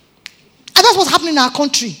that's what's happening in our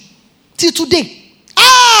country. Till today.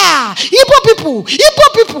 Igbo people.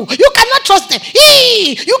 You cannot trust them.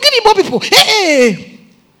 You get Igbo people. Hey.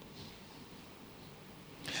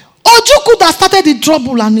 Ojuku that started the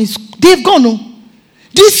trouble and they've gone. No?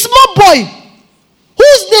 The small boy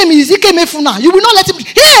whose name is Ike Mefuna, you will not let him.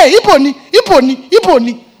 Hey,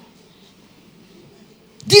 Iboni.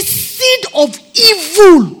 The seed of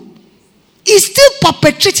evil is still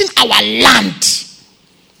perpetrating our land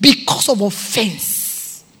because of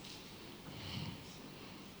offense.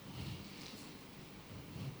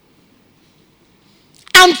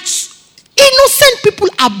 And innocent people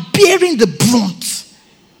are bearing the brunt.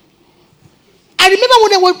 I remember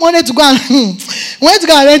when I wanted to go and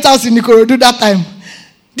rent house in Ikorodu that time.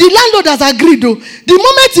 The landlord has agreed though. The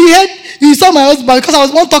moment he saw my husband, because I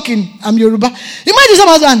was one talking, I'm Yoruba. Imagine he saw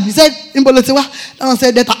my husband. He said, Imbolotewa. And I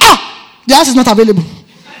said, the house is not available.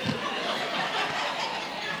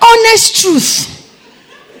 Honest truth.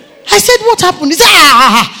 I said, what happened? He said,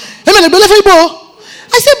 I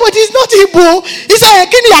said, but he's not Igbo. He said,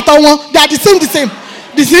 they are the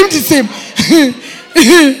same.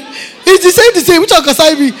 It's the same. Which one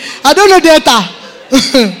concern me? I don't know data.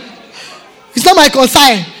 It's not my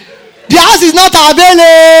concern. The house is not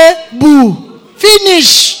available.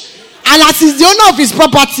 Finish. And as he's the owner of his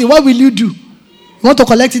property, what will you do? You want to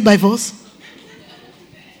collect it by force?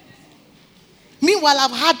 Meanwhile,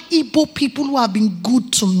 I've had Igbo people who have been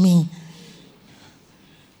good to me.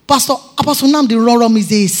 Apostle Nnamdi Rorom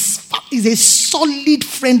is a solid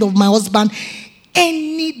friend of my husband.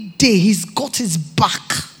 Any day, he's got his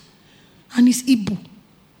back. And he's Igbo.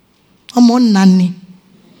 I'm on nanny.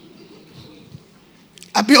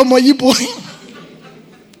 I be on my Igbo.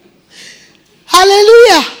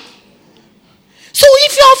 Hallelujah. So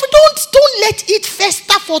if you don't let it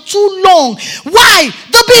fester for too long. Why?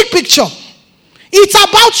 The big picture. It's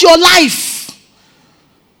about your life.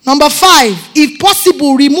 Number 5, if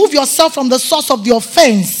possible, remove yourself from the source of the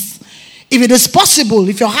offense. If it is possible,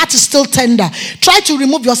 if your heart is still tender, try to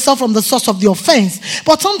remove yourself from the source of the offense.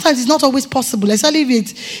 But sometimes it's not always possible, especially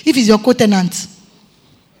if it's your co-tenant.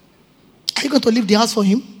 Are you going to leave the house for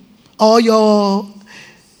him? Or your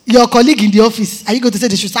colleague in the office, are you going to say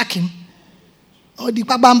they should sack him? Or the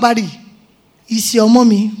Pabambari is your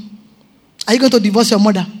mommy. Are you going to divorce your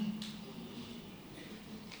mother?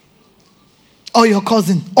 Or your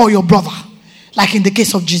cousin, or your brother, like in the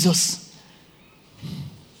case of Jesus.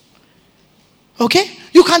 Okay?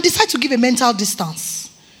 You can decide to give a mental distance.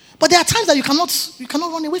 But there are times that you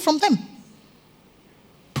cannot run away from them.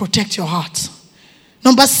 Protect your heart.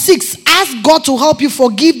 Number 6, ask God to help you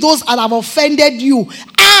forgive those that have offended you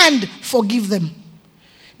and forgive them.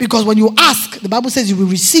 Because when you ask, the Bible says you will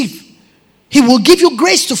receive. He will give you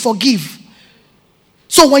grace to forgive.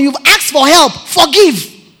 So when you've asked for help, forgive.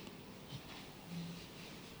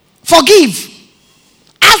 Forgive.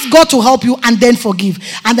 Ask God to help you and then forgive.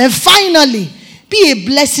 And then finally, be a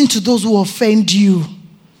blessing to those who offend you.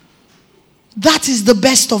 That is the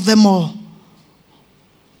best of them all.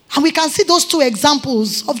 And we can see those 2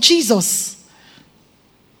 examples of Jesus.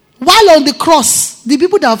 While on the cross, the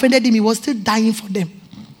people that offended him, he was still dying for them.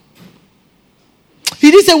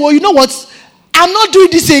 He didn't say, well, you know what? I'm not doing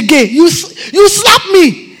this again. You slap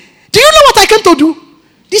me. Do you know what I came to do?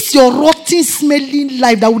 This your rotten, smelling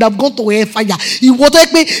life that would have gone to hellfire. You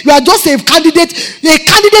are just a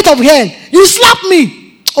candidate of hell. You slap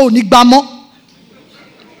me. Oh, Nigbamo.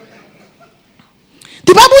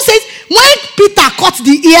 The Bible says when Peter cut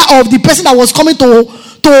the ear of the person that was coming to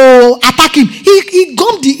attack him, he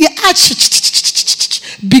gummed the ear.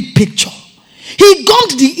 Big picture. He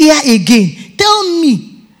gummed the ear again. Tell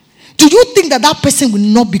me, do you think that person will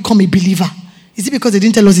not become a believer? Is it because they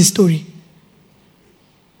didn't tell us his story?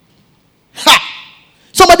 Ha!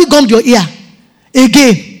 Somebody gummed your ear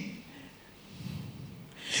again.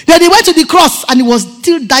 Then they went to the cross and he was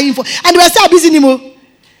still dying for, and they were still abusing him.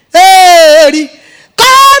 Hey,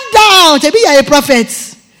 calm down. Maybe you are a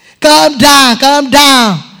prophet. Calm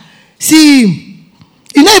down. See him.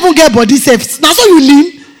 You don't even get body safe. That's how you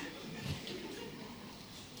lean.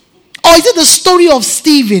 Or is it the story of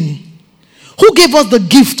Stephen, who gave us the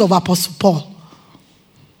gift of Apostle Paul?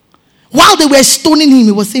 While they were stoning him,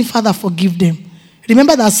 he was saying, Father, forgive them.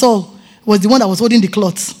 Remember that Saul was the one that was holding the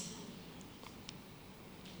cloth.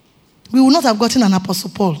 We would not have gotten an Apostle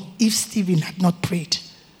Paul if Stephen had not prayed.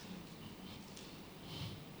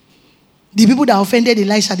 The people that offended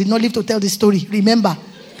Elisha did not live to tell the story. Remember?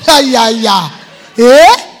 Or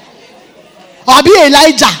be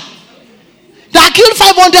Elijah that killed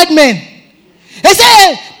 500 men. He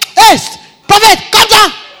said, hey, prophet, come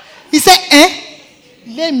down. He said,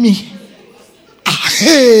 let me.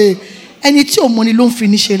 And it's your money loan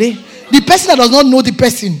finish. The person that does not know the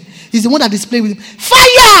person is the one that is playing with him.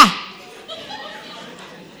 Fire!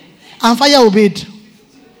 And fire obeyed.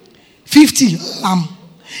 50 lamb.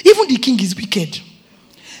 Even the king is wicked.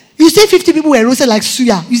 You say 50 people were roasted like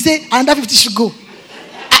suya. You say another 50 should go.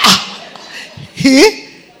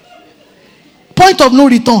 Point of no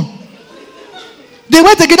return. They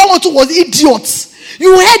went again. That one too was idiots.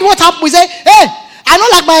 You heard what happened. We say, hey, I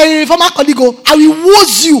don't like my former colleague. I will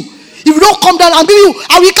woz you. If you don't come down and be you,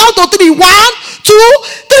 I will count to 3. 1, 2,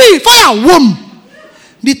 3, fire. Whoom.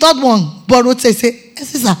 The third one, borrowed say, yes,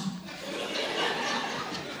 sir.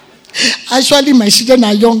 Actually, my children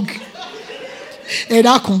are young.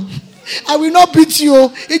 I will not beat you.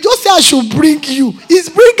 He just said I should bring you. It's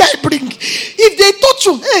bring, I bring. If they touch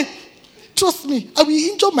you, hey, trust me, I will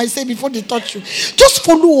injure myself before they touch you. Just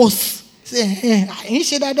follow us. Say, hey, I ain't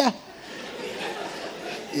say that.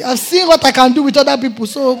 I've seen what I can do with other people.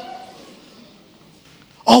 So,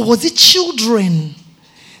 or was it children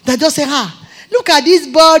that just say, look at this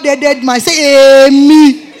bald-headed man. Say, hey,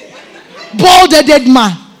 me, bald-headed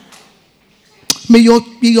man. May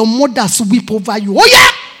your mothers weep over you. Oh yeah!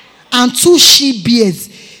 And 2 she-bears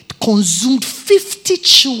consumed 50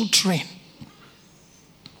 children.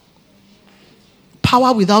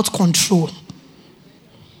 Power without control.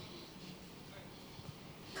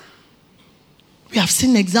 We have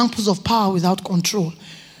seen examples of power without control.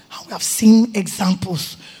 And we have seen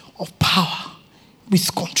examples of power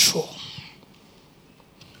with control.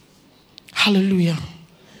 Hallelujah.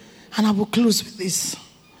 And I will close with this.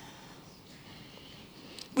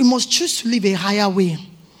 We must choose to live a higher way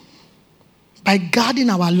by guarding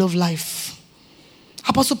our love life.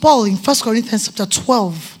 Apostle Paul in 1 Corinthians chapter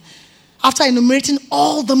 12, after enumerating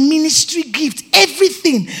all the ministry gifts,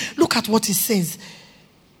 everything, look at what he says.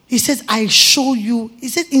 He says, I show you, he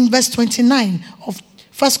says in verse 29 of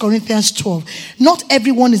 1 Corinthians 12, not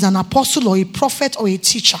everyone is an apostle or a prophet or a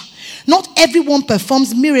teacher. Not everyone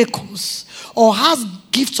performs miracles or has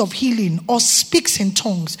gifts of healing or speaks in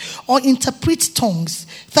tongues or interprets tongues.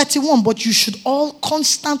 31, but you should all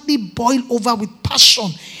constantly boil over with passion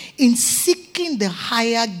in seeking the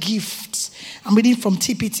higher gifts. I'm reading from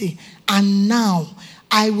TPT. And now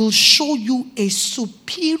I will show you a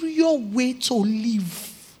superior way to live.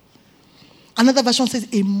 Another version says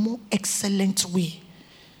a more excellent way.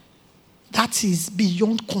 That is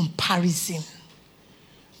beyond comparison.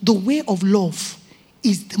 The way of love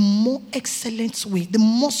is the more excellent way, the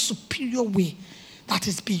more superior way that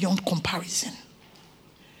is beyond comparison.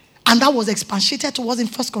 And that was expatiated towards in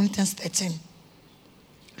 1 Corinthians 13.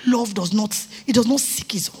 Love does not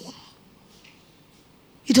seek his own.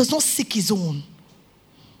 It does not seek his own.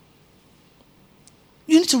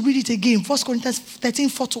 You need to read it again. 1 Corinthians 13,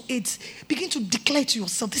 4-8. Begin to declare to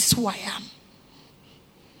yourself, this is who I am.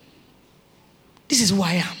 This is who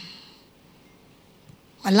I am.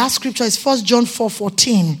 My last scripture is 1 John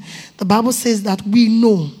 4:14. The Bible says that we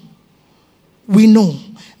know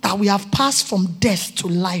that we have passed from death to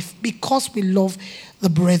life because we love the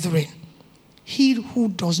brethren. He who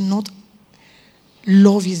does not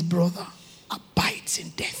love his brother abides in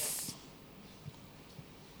death.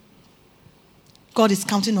 God is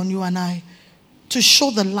counting on you and I to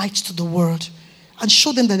show the light to the world and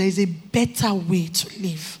show them that there is a better way to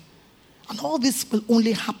live. And all this will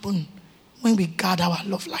only happen when we guard our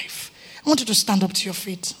love life. I want you to stand up to your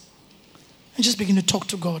feet and just begin to talk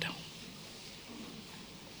to God.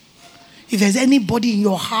 If there's anybody in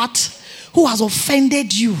your heart who has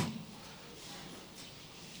offended you,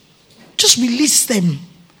 just release them.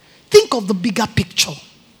 Think of the bigger picture.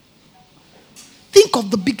 Think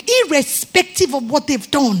of the big, irrespective of what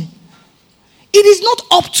they've done. It is not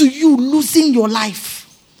up to you losing your life.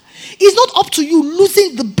 It's not up to you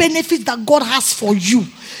losing the benefits that God has for you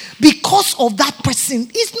because of that person.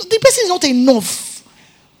 The person is not enough.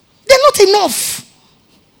 They're not enough.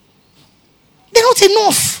 They're not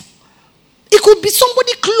enough. It could be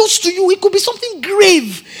somebody close to you. It could be something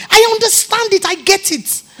grave. I understand it. I get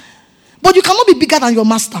it. But you cannot be bigger than your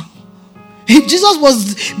master. If Jesus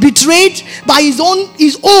was betrayed by his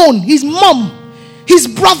mom, his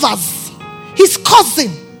brothers, his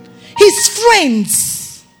cousin, his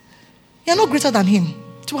friends, you're not greater than him.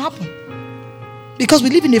 It will happen. Because we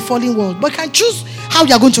live in a fallen world. But you can choose how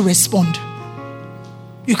you are going to respond.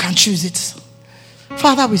 You can choose it.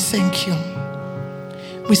 Father, we thank you.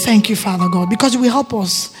 We thank you, Father God, because you will help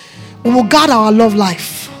us. We will guard our love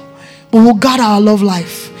life. We will guard our love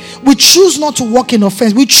life. We choose not to walk in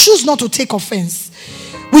offense. We choose not to take offense.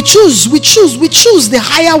 We choose the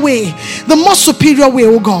higher way, the more superior way,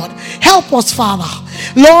 oh God. Help us, Father.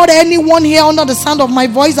 Lord, anyone here under the sound of my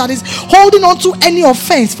voice that is holding on to any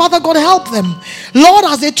offense, Father God, help them. Lord,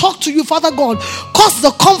 as they talk to you, Father God, cause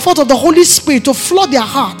the comfort of the Holy Spirit to flood their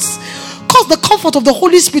hearts. Cause the comfort of the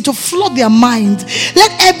Holy Spirit to flood their mind.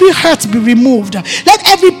 Let every hurt be removed. Let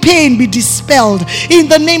every pain be dispelled. In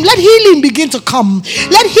the name, let healing begin to come.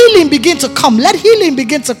 Let healing begin to come. Let healing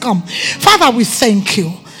begin to come. Father, we thank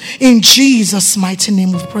you. In Jesus' mighty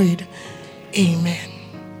name we've prayed. Amen.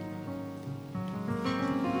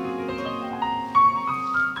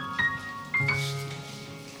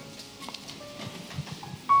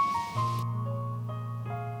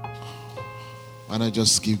 Why not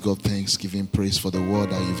just give God thanks, give him praise for the word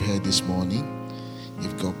that you've heard this morning.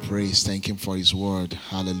 Give God praise, thank him for his word.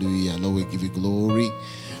 Hallelujah. Lord, we give you glory.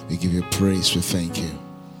 We give you praise. We thank you.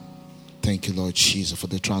 Thank you, Lord Jesus, for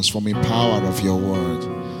the transforming power of your word.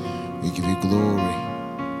 We give you glory.